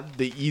certainly not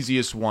the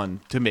easiest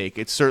one to make.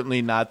 It's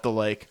certainly not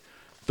all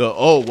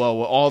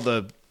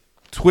the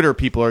Twitter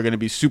people are going to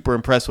be super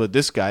impressed with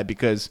this guy,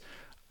 because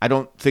I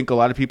don't think a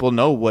lot of people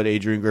know what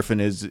Adrian Griffin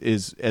is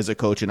as a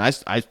coach, and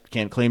I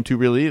can't claim to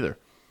really either.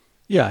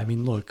 Yeah, I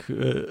mean, look,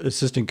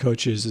 assistant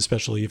coaches,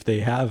 especially if they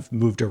have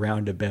moved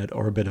around a bit,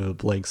 are a bit of a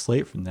blank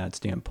slate from that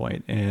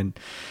standpoint. And,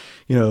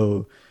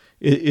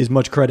 as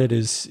much credit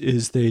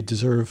as they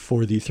deserve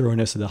for the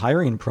thoroughness of the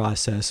hiring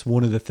process,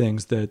 one of the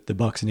things that the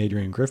Bucks and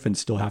Adrian Griffin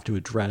still have to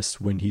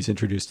address when he's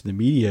introduced to the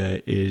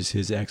media is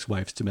his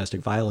ex-wife's domestic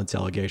violence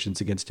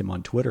allegations against him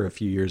on Twitter a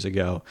few years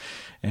ago.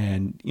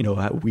 And,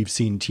 we've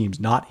seen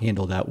teams not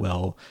handle that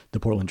well. The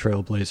Portland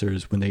Trail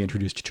Blazers, when they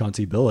introduced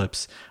Chauncey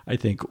Billups, I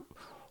think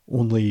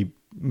only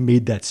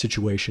made that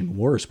situation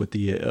worse with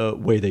the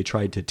way they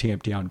tried to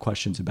tamp down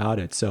questions about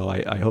it. So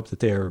I hope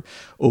that they're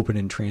open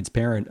and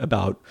transparent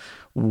about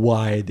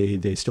why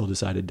they still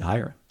decided to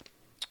hire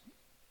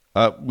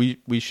him.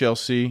 We shall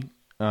see.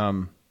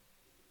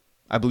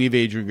 I believe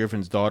Adrian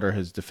Griffin's daughter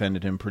has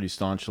defended him pretty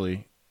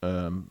staunchly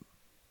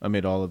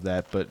amid all of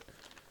that. But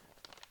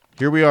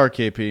here we are,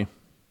 KP.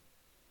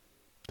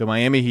 The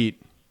Miami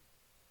Heat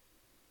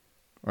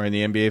are in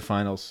the NBA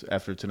Finals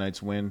after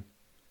tonight's win.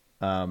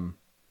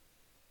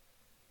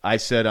 I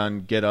said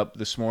on Get Up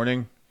this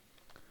morning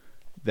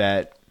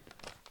that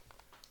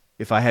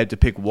if I had to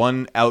pick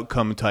one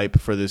outcome type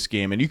for this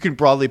game, and you can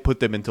broadly put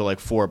them into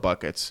like 4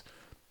 buckets: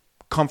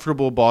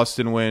 comfortable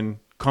Boston win,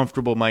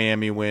 comfortable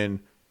Miami win,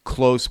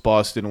 close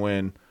Boston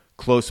win,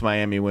 close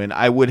Miami win,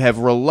 I would have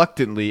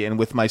reluctantly, and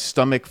with my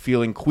stomach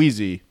feeling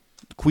queasy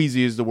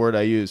is the word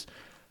I use,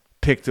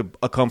 picked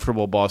a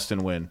comfortable Boston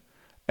win.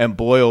 And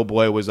boy, oh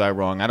boy, was I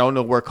wrong. I don't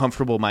know where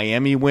comfortable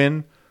Miami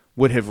win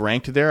would have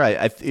ranked there.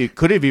 It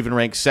could have even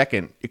ranked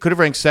second. It could have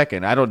ranked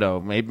second. I don't know.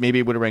 Maybe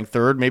it would have ranked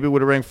third. Maybe it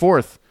would have ranked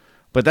fourth.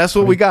 But that's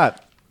what we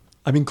got.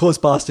 I mean, close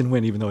Boston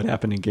win, even though it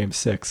happened in Game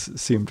 6,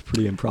 seemed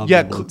pretty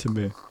improbable to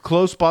me.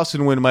 Close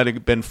Boston win might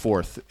have been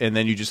fourth, and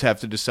then you just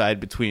have to decide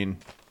between,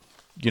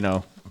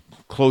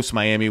 close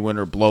Miami win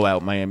or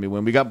blowout Miami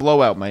win. We got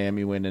blowout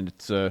Miami win, and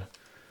it's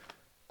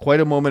quite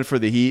a moment for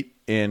the Heat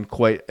and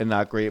quite a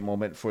not great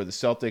moment for the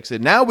Celtics.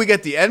 And now we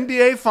get the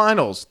NBA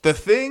Finals, the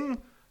thing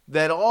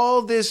that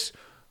all this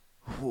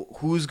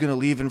who's going to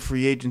leave in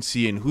free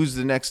agency and who's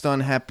the next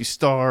unhappy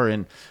star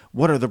and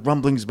what are the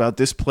rumblings about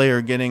this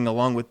player getting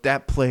along with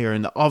that player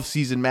and the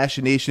offseason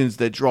machinations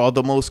that draw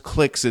the most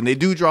clicks, and they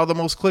do draw the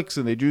most clicks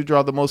and they do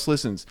draw the most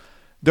listens.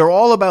 They're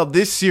all about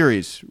this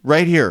series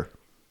right here,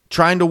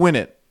 trying to win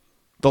it.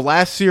 The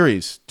last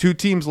series, 2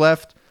 teams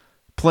left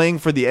playing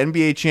for the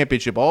NBA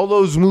championship. All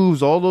those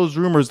moves, all those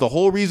rumors, the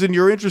whole reason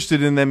you're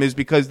interested in them is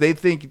because you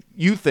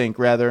think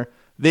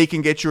they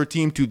can get your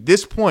team to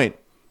this point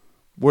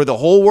where the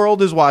whole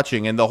world is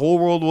watching, and the whole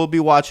world will be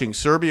watching.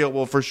 Serbia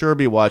will for sure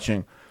be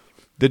watching.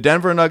 The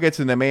Denver Nuggets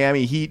and the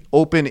Miami Heat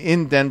open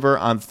in Denver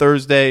on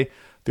Thursday.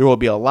 There will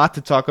be a lot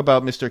to talk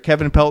about. Mr.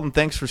 Kevin Pelton,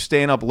 thanks for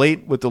staying up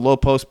late with the Low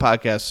Post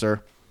podcast,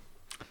 sir.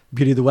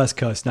 Beauty of the West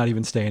Coast, not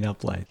even staying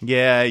up late.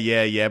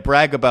 Yeah.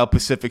 Brag about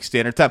Pacific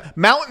Standard Time.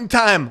 Mountain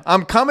Time.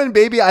 I'm coming,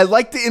 baby. I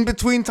like the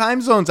in-between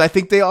time zones. I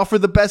think they offer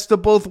the best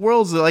of both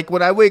worlds. Like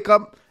when I wake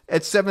up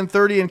at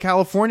 7:30 in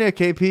California,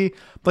 KP,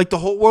 like the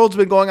whole world's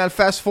been going on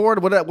fast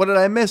forward. What did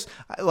I miss?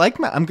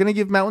 I'm going to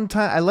give Mountain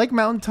Time. I like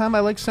Mountain Time. I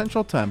like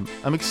Central Time.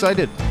 I'm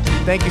excited.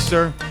 Thank you,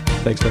 sir.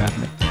 Thanks for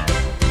having me.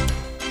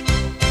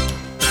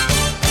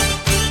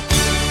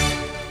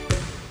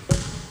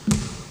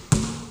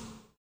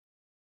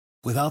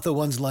 Without the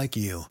ones like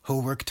you,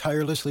 who work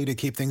tirelessly to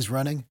keep things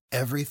running,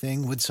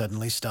 everything would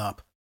suddenly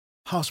stop.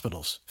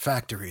 Hospitals,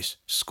 factories,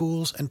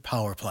 schools, and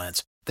power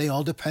plants, they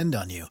all depend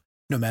on you.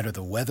 No matter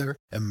the weather,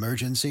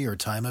 emergency, or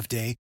time of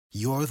day,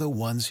 you're the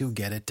ones who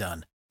get it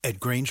done. At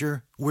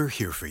Grainger, we're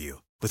here for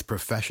you with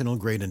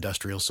professional-grade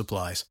industrial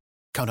supplies.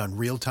 Count on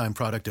real-time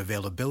product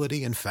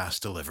availability and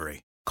fast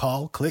delivery.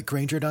 Call, click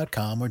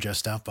Grainger.com, or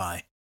just stop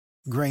by.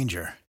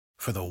 Grainger,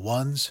 for the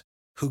ones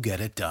who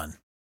get it done.